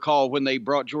 as you'll recall, when they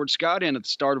brought George Scott in at the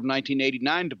start of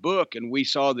 1989 to book, and we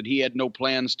saw that he had no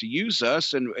plans to use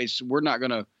us, and we're not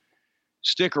going to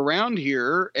stick around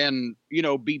here and,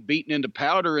 be beaten into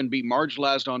powder and be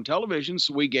marginalized on television,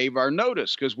 so we gave our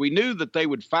notice, because we knew that they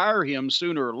would fire him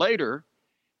sooner or later,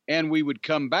 and we would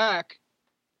come back,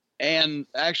 and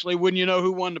actually, when you know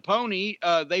who won the pony,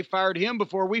 they fired him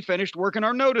before we finished working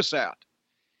our notice out.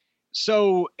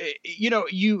 So,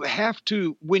 you have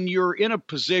to, when you're in a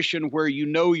position where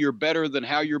you're better than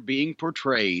how you're being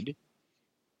portrayed,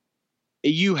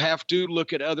 you have to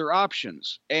look at other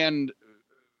options. And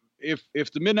if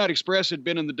the Midnight Express had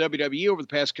been in the WWE over the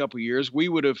past couple of years, we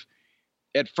would have,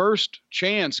 at first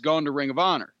chance, gone to Ring of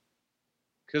Honor.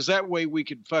 Because that way we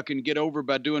could fucking get over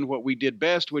by doing what we did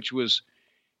best, which was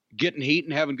getting heat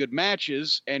and having good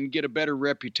matches and get a better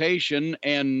reputation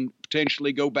and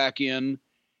potentially go back in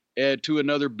to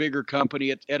another bigger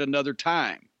company at another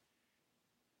time.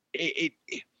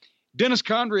 Dennis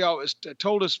Condrey always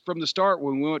told us from the start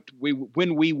when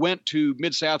we went to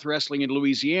Mid-South Wrestling in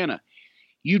Louisiana,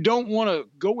 you don't want to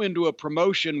go into a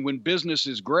promotion when business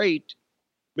is great,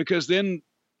 because then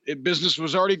business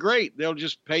was already great. They'll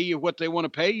just pay you what they want to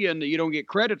pay you, and you don't get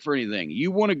credit for anything.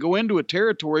 You want to go into a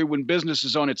territory when business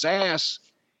is on its ass.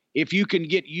 If you can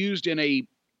get used in a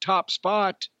top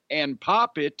spot and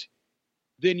pop it,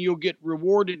 then you'll get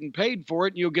rewarded and paid for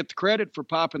it, and you'll get the credit for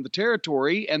popping the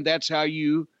territory, and that's how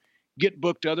you get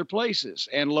booked other places.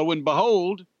 And lo and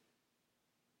behold,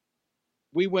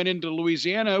 we went into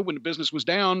Louisiana when the business was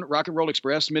down, Rock and Roll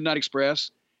Express, Midnight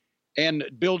Express, and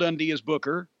Bill Dundee as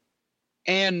booker,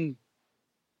 and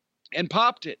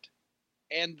popped it.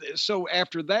 And so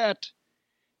after that,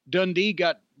 Dundee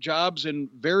got jobs in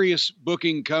various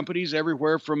booking companies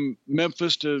everywhere from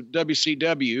Memphis to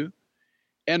WCW.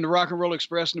 And the Rock and Roll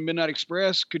Express and the Midnight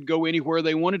Express could go anywhere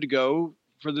they wanted to go.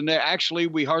 Actually,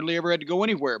 we hardly ever had to go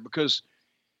anywhere because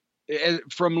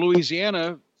from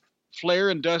Louisiana, Flair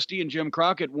and Dusty and Jim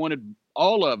Crockett wanted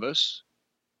all of us.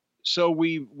 So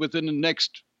we, within the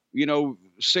next,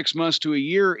 6 months to a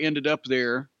year, ended up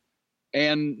there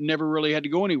and never really had to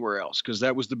go anywhere else because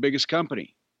that was the biggest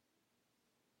company.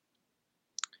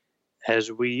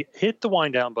 As we hit the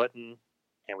wind down button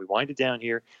and we wind it down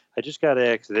here, I just got to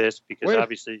ask this because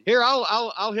obviously here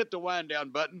I'll hit the wind down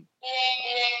button.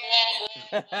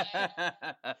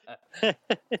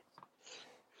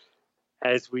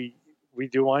 As we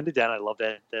do wind it down, I love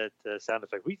that sound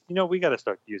effect. We got to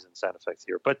start using sound effects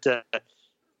here, but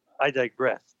I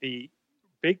digress. The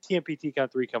big TMPT Con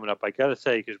 3 coming up. I got to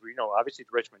say, because we know obviously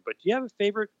it's Richmond, but do you have a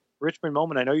favorite Richmond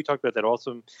moment? I know you talked about that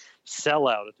awesome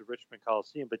sellout at the Richmond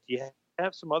Coliseum, but do you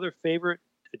have some other favorite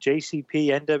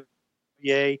JCP,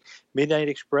 NWA, Midnight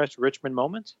Express Richmond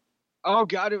moments? Oh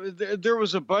God, there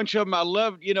was a bunch of them. I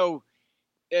loved,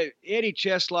 Eddie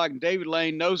Chestlock and David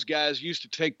Lane, those guys used to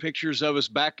take pictures of us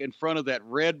back in front of that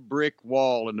red brick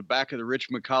wall in the back of the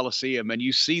Richmond Coliseum. And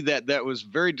you see that was a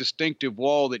very distinctive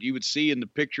wall that you would see in the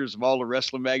pictures of all the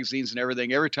wrestling magazines and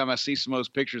everything. Every time I see some of those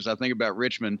pictures, I think about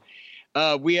Richmond.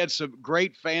 We had some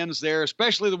great fans there,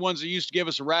 especially the ones that used to give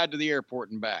us a ride to the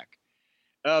airport and back.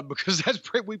 Because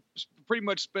we pretty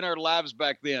much spent our lives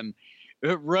back then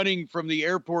running from the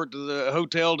airport to the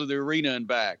hotel to the arena and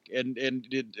back, and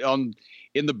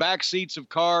in the back seats of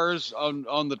cars,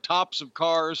 on the tops of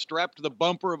cars, strapped to the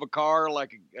bumper of a car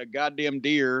like a goddamn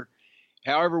deer,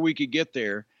 however we could get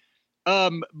there.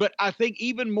 But I think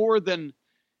even more than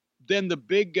the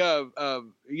big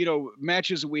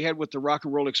matches that we had with the Rock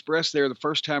and Roll Express there the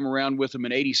first time around with them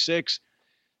in '86,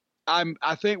 I'm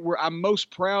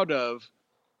most proud of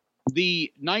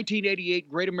the 1988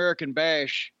 Great American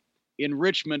Bash in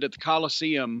Richmond at the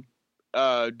Coliseum.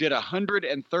 Did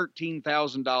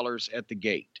 $113,000 at the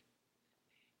gate.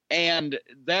 And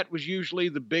that was usually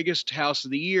the biggest house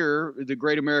of the year, the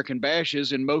Great American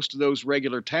Bashes in most of those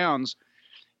regular towns.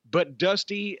 But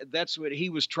Dusty, that's what he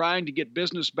was trying to get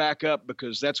business back up,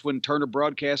 because that's when Turner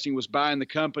Broadcasting was buying the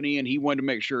company, and he wanted to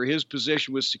make sure his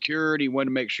position was secured. He wanted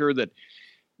to make sure that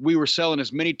we were selling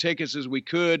as many tickets as we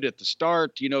could at the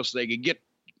start, so they could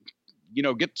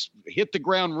hit the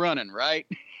ground running, right?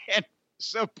 And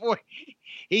so, boy,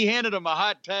 he handed them a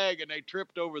hot tag and they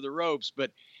tripped over the ropes. But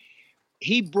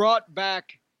he brought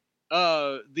back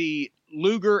the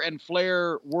Luger and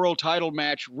Flair world title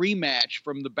rematch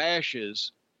from the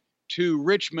Bashes to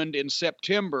Richmond in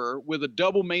September with a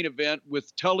double main event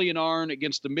with Tully and Arn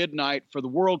against the Midnight for the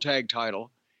world tag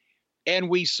title. And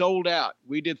we sold out.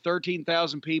 We did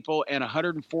 13,000 people and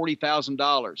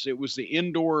 $140,000. It was the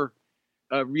indoor,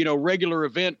 regular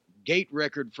event gate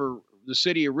record for the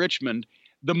city of Richmond.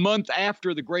 The month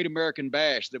after the Great American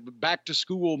Bash, the back to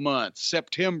school month,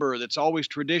 September, that's always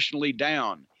traditionally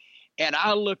down. And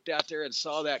I looked out there and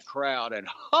saw that crowd, and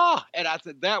I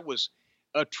thought that was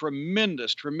a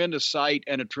tremendous, tremendous sight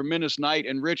and a tremendous night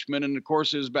in Richmond. And of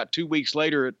course, it was about 2 weeks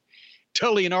later,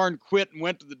 Tully and Arn quit and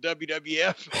went to the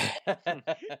WWF.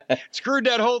 Screwed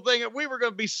that whole thing up. We were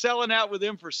going to be selling out with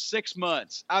them for 6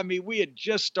 months. I mean, we had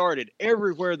just started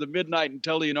everywhere the Midnight and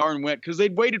Tully and Arn went, because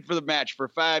they'd waited for the match for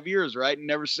 5 years, right, and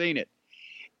never seen it.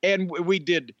 And we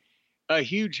did a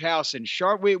huge house in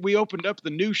Charlotte. We opened up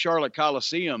the new Charlotte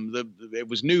Coliseum. It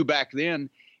was new back then.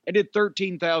 I did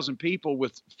 13,000 people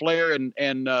with Flair and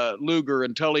Luger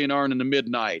and Tully and Arn in the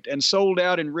Midnight, and sold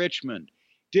out in Richmond.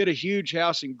 Did a huge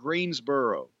house in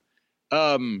Greensboro,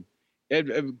 a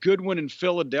good one in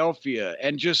Philadelphia,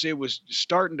 and just it was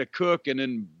starting to cook, and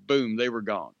then boom, they were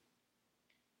gone.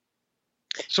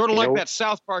 Sort of like that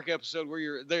South Park episode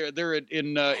where they're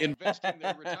investing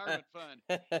their retirement fund,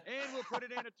 and we'll put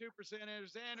it in at 2%, and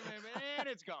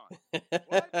it's gone.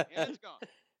 What? And it's gone.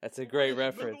 That's a great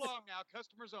reference. Move along now,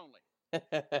 customers only.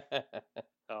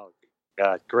 Oh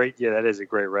God, great! Yeah, that is a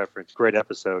great reference. Great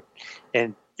episode,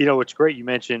 and. It's great you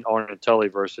mentioned Arn and Tully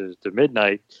versus the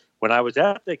Midnight. When I was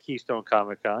at the Keystone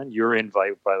Comic Con, your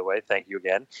invite, by the way, thank you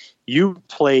again, you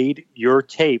played your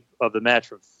tape of the match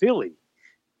from Philly,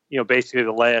 basically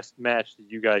the last match that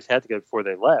you guys had to get before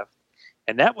they left.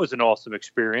 And that was an awesome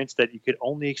experience that you could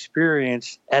only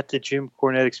experience at the Jim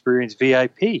Cornette Experience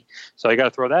VIP. So I got to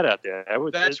throw that out there.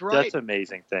 That's right. That's an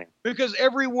amazing thing. Because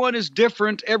everyone is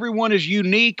different. Everyone is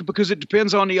unique, because it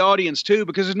depends on the audience, too.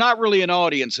 Because it's not really an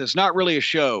audience. It's not really a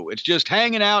show. It's just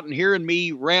hanging out and hearing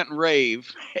me rant and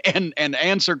rave and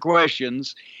answer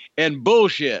questions and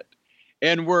bullshit.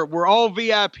 and we're all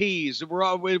VIPs.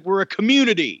 We're a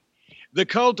community, the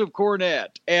Cult of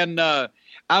Cornette, and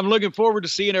I'm looking forward to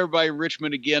seeing everybody in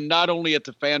Richmond again. Not only at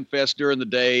the Fan Fest during the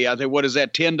day, I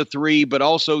think 10 to 3, but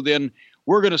also then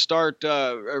we're going to start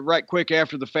right quick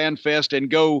after the Fan Fest and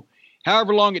go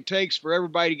however long it takes for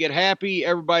everybody to get happy,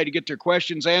 everybody to get their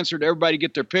questions answered, everybody to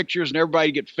get their pictures, and everybody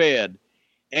to get fed.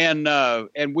 And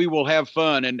we will have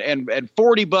fun. And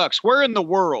 $40, where in the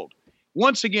world?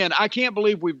 Once again, I can't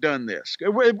believe we've done this.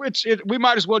 We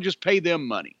might as well just pay them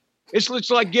money.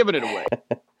 It's like giving it away.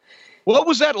 What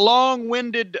was that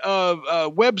long-winded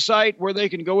website where they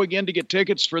can go again to get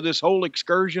tickets for this whole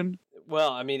excursion?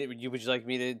 Well, I mean, would you like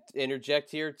me to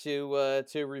interject here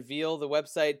to reveal the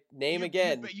website name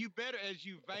again? You better, as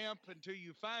you vamp until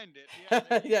you find it.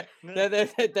 Yeah.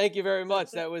 Thank you very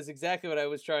much. That was exactly what I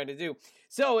was trying to do.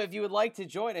 So if you would like to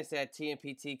join us at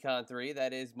TMPT Con 3,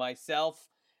 that is myself,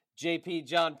 JP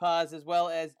John Paz, as well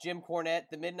as Jim Cornette,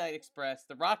 the Midnight Express,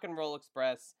 the Rock and Roll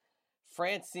Express,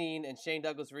 Francine, and Shane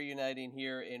Douglas reuniting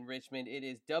here in Richmond. It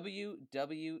is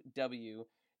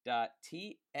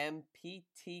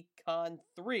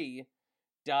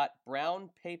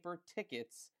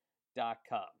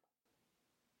www.tmptcon3.brownpapertickets.com.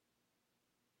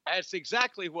 That's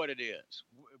exactly what it is.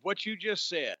 What you just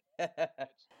said.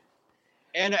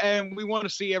 And we want to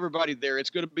see everybody there. It's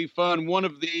going to be fun. One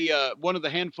of the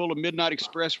handful of Midnight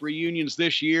Express reunions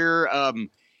this year.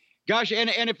 Gosh, and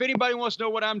if anybody wants to know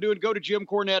what I'm doing, go to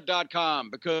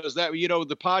jimcornette.com, because that,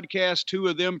 the podcast, 2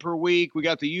 of them per week. We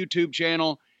got the YouTube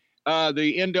channel,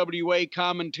 the NWA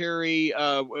commentary,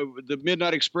 the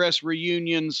Midnight Express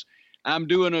reunions. I'm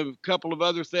doing a couple of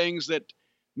other things that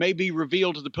may be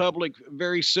revealed to the public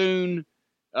very soon,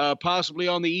 possibly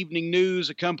on the evening news,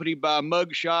 accompanied by a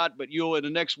mugshot, but in the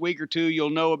next week or two,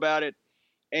 you'll know about it.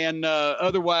 And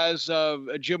otherwise,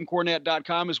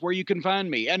 jimcornette.com is where you can find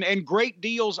me. And great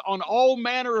deals on all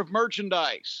manner of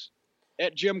merchandise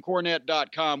at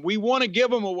jimcornette.com. We want to give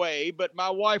them away, but my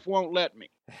wife won't let me.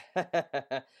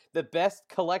 The best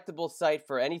collectible site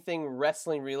for anything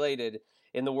wrestling related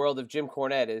in the world of Jim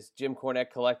Cornette is Jim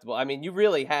Cornette Collectible. I mean, you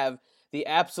really have the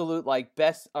absolute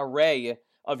best array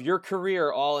of your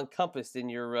career all encompassed in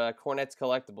your Cornette's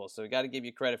Collectibles. So we got to give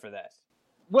you credit for that.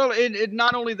 Well, it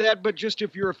not only that, but just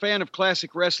if you're a fan of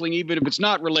classic wrestling, even if it's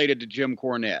not related to Jim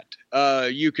Cornette,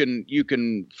 you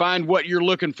can find what you're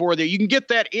looking for there. You can get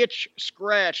that itch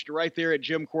scratched right there at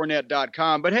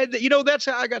jimcornette.com. But hey, that's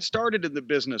how I got started in the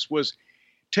business, was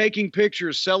taking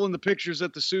pictures, selling the pictures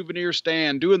at the souvenir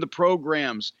stand, doing the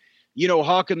programs,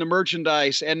 hawking the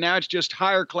merchandise, and now it's just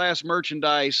higher class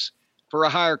merchandise for a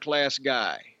higher class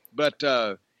guy. But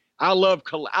I've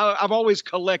always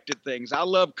collected things. I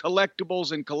love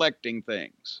collectibles and collecting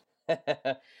things.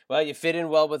 Well, you fit in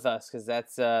well with us, because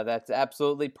that's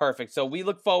absolutely perfect. So we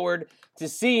look forward to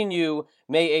seeing you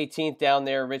May 18th down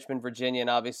there in Richmond, Virginia. And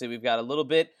obviously we've got a little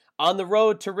bit on the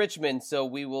road to Richmond. So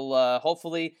we will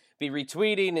hopefully be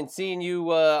retweeting and seeing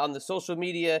you on the social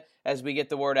media as we get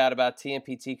the word out about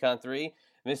TMPT Con 3.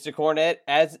 Mr. Cornette,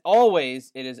 as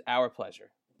always, it is our pleasure.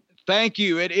 Thank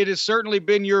you. It has certainly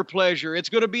been your pleasure. It's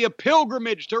going to be a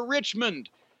pilgrimage to Richmond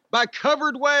by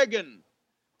covered wagon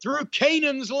through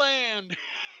Canaan's land.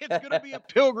 It's going to be a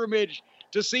pilgrimage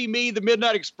to see me, the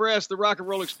Midnight Express, the Rock and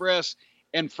Roll Express,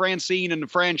 and Francine and the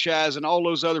franchise and all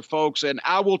those other folks. And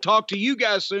I will talk to you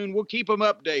guys soon. We'll keep them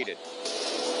updated.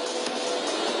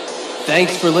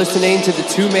 Thanks for listening to the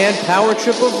two-man power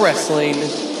trip of wrestling.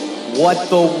 What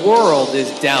the world is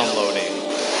downloading.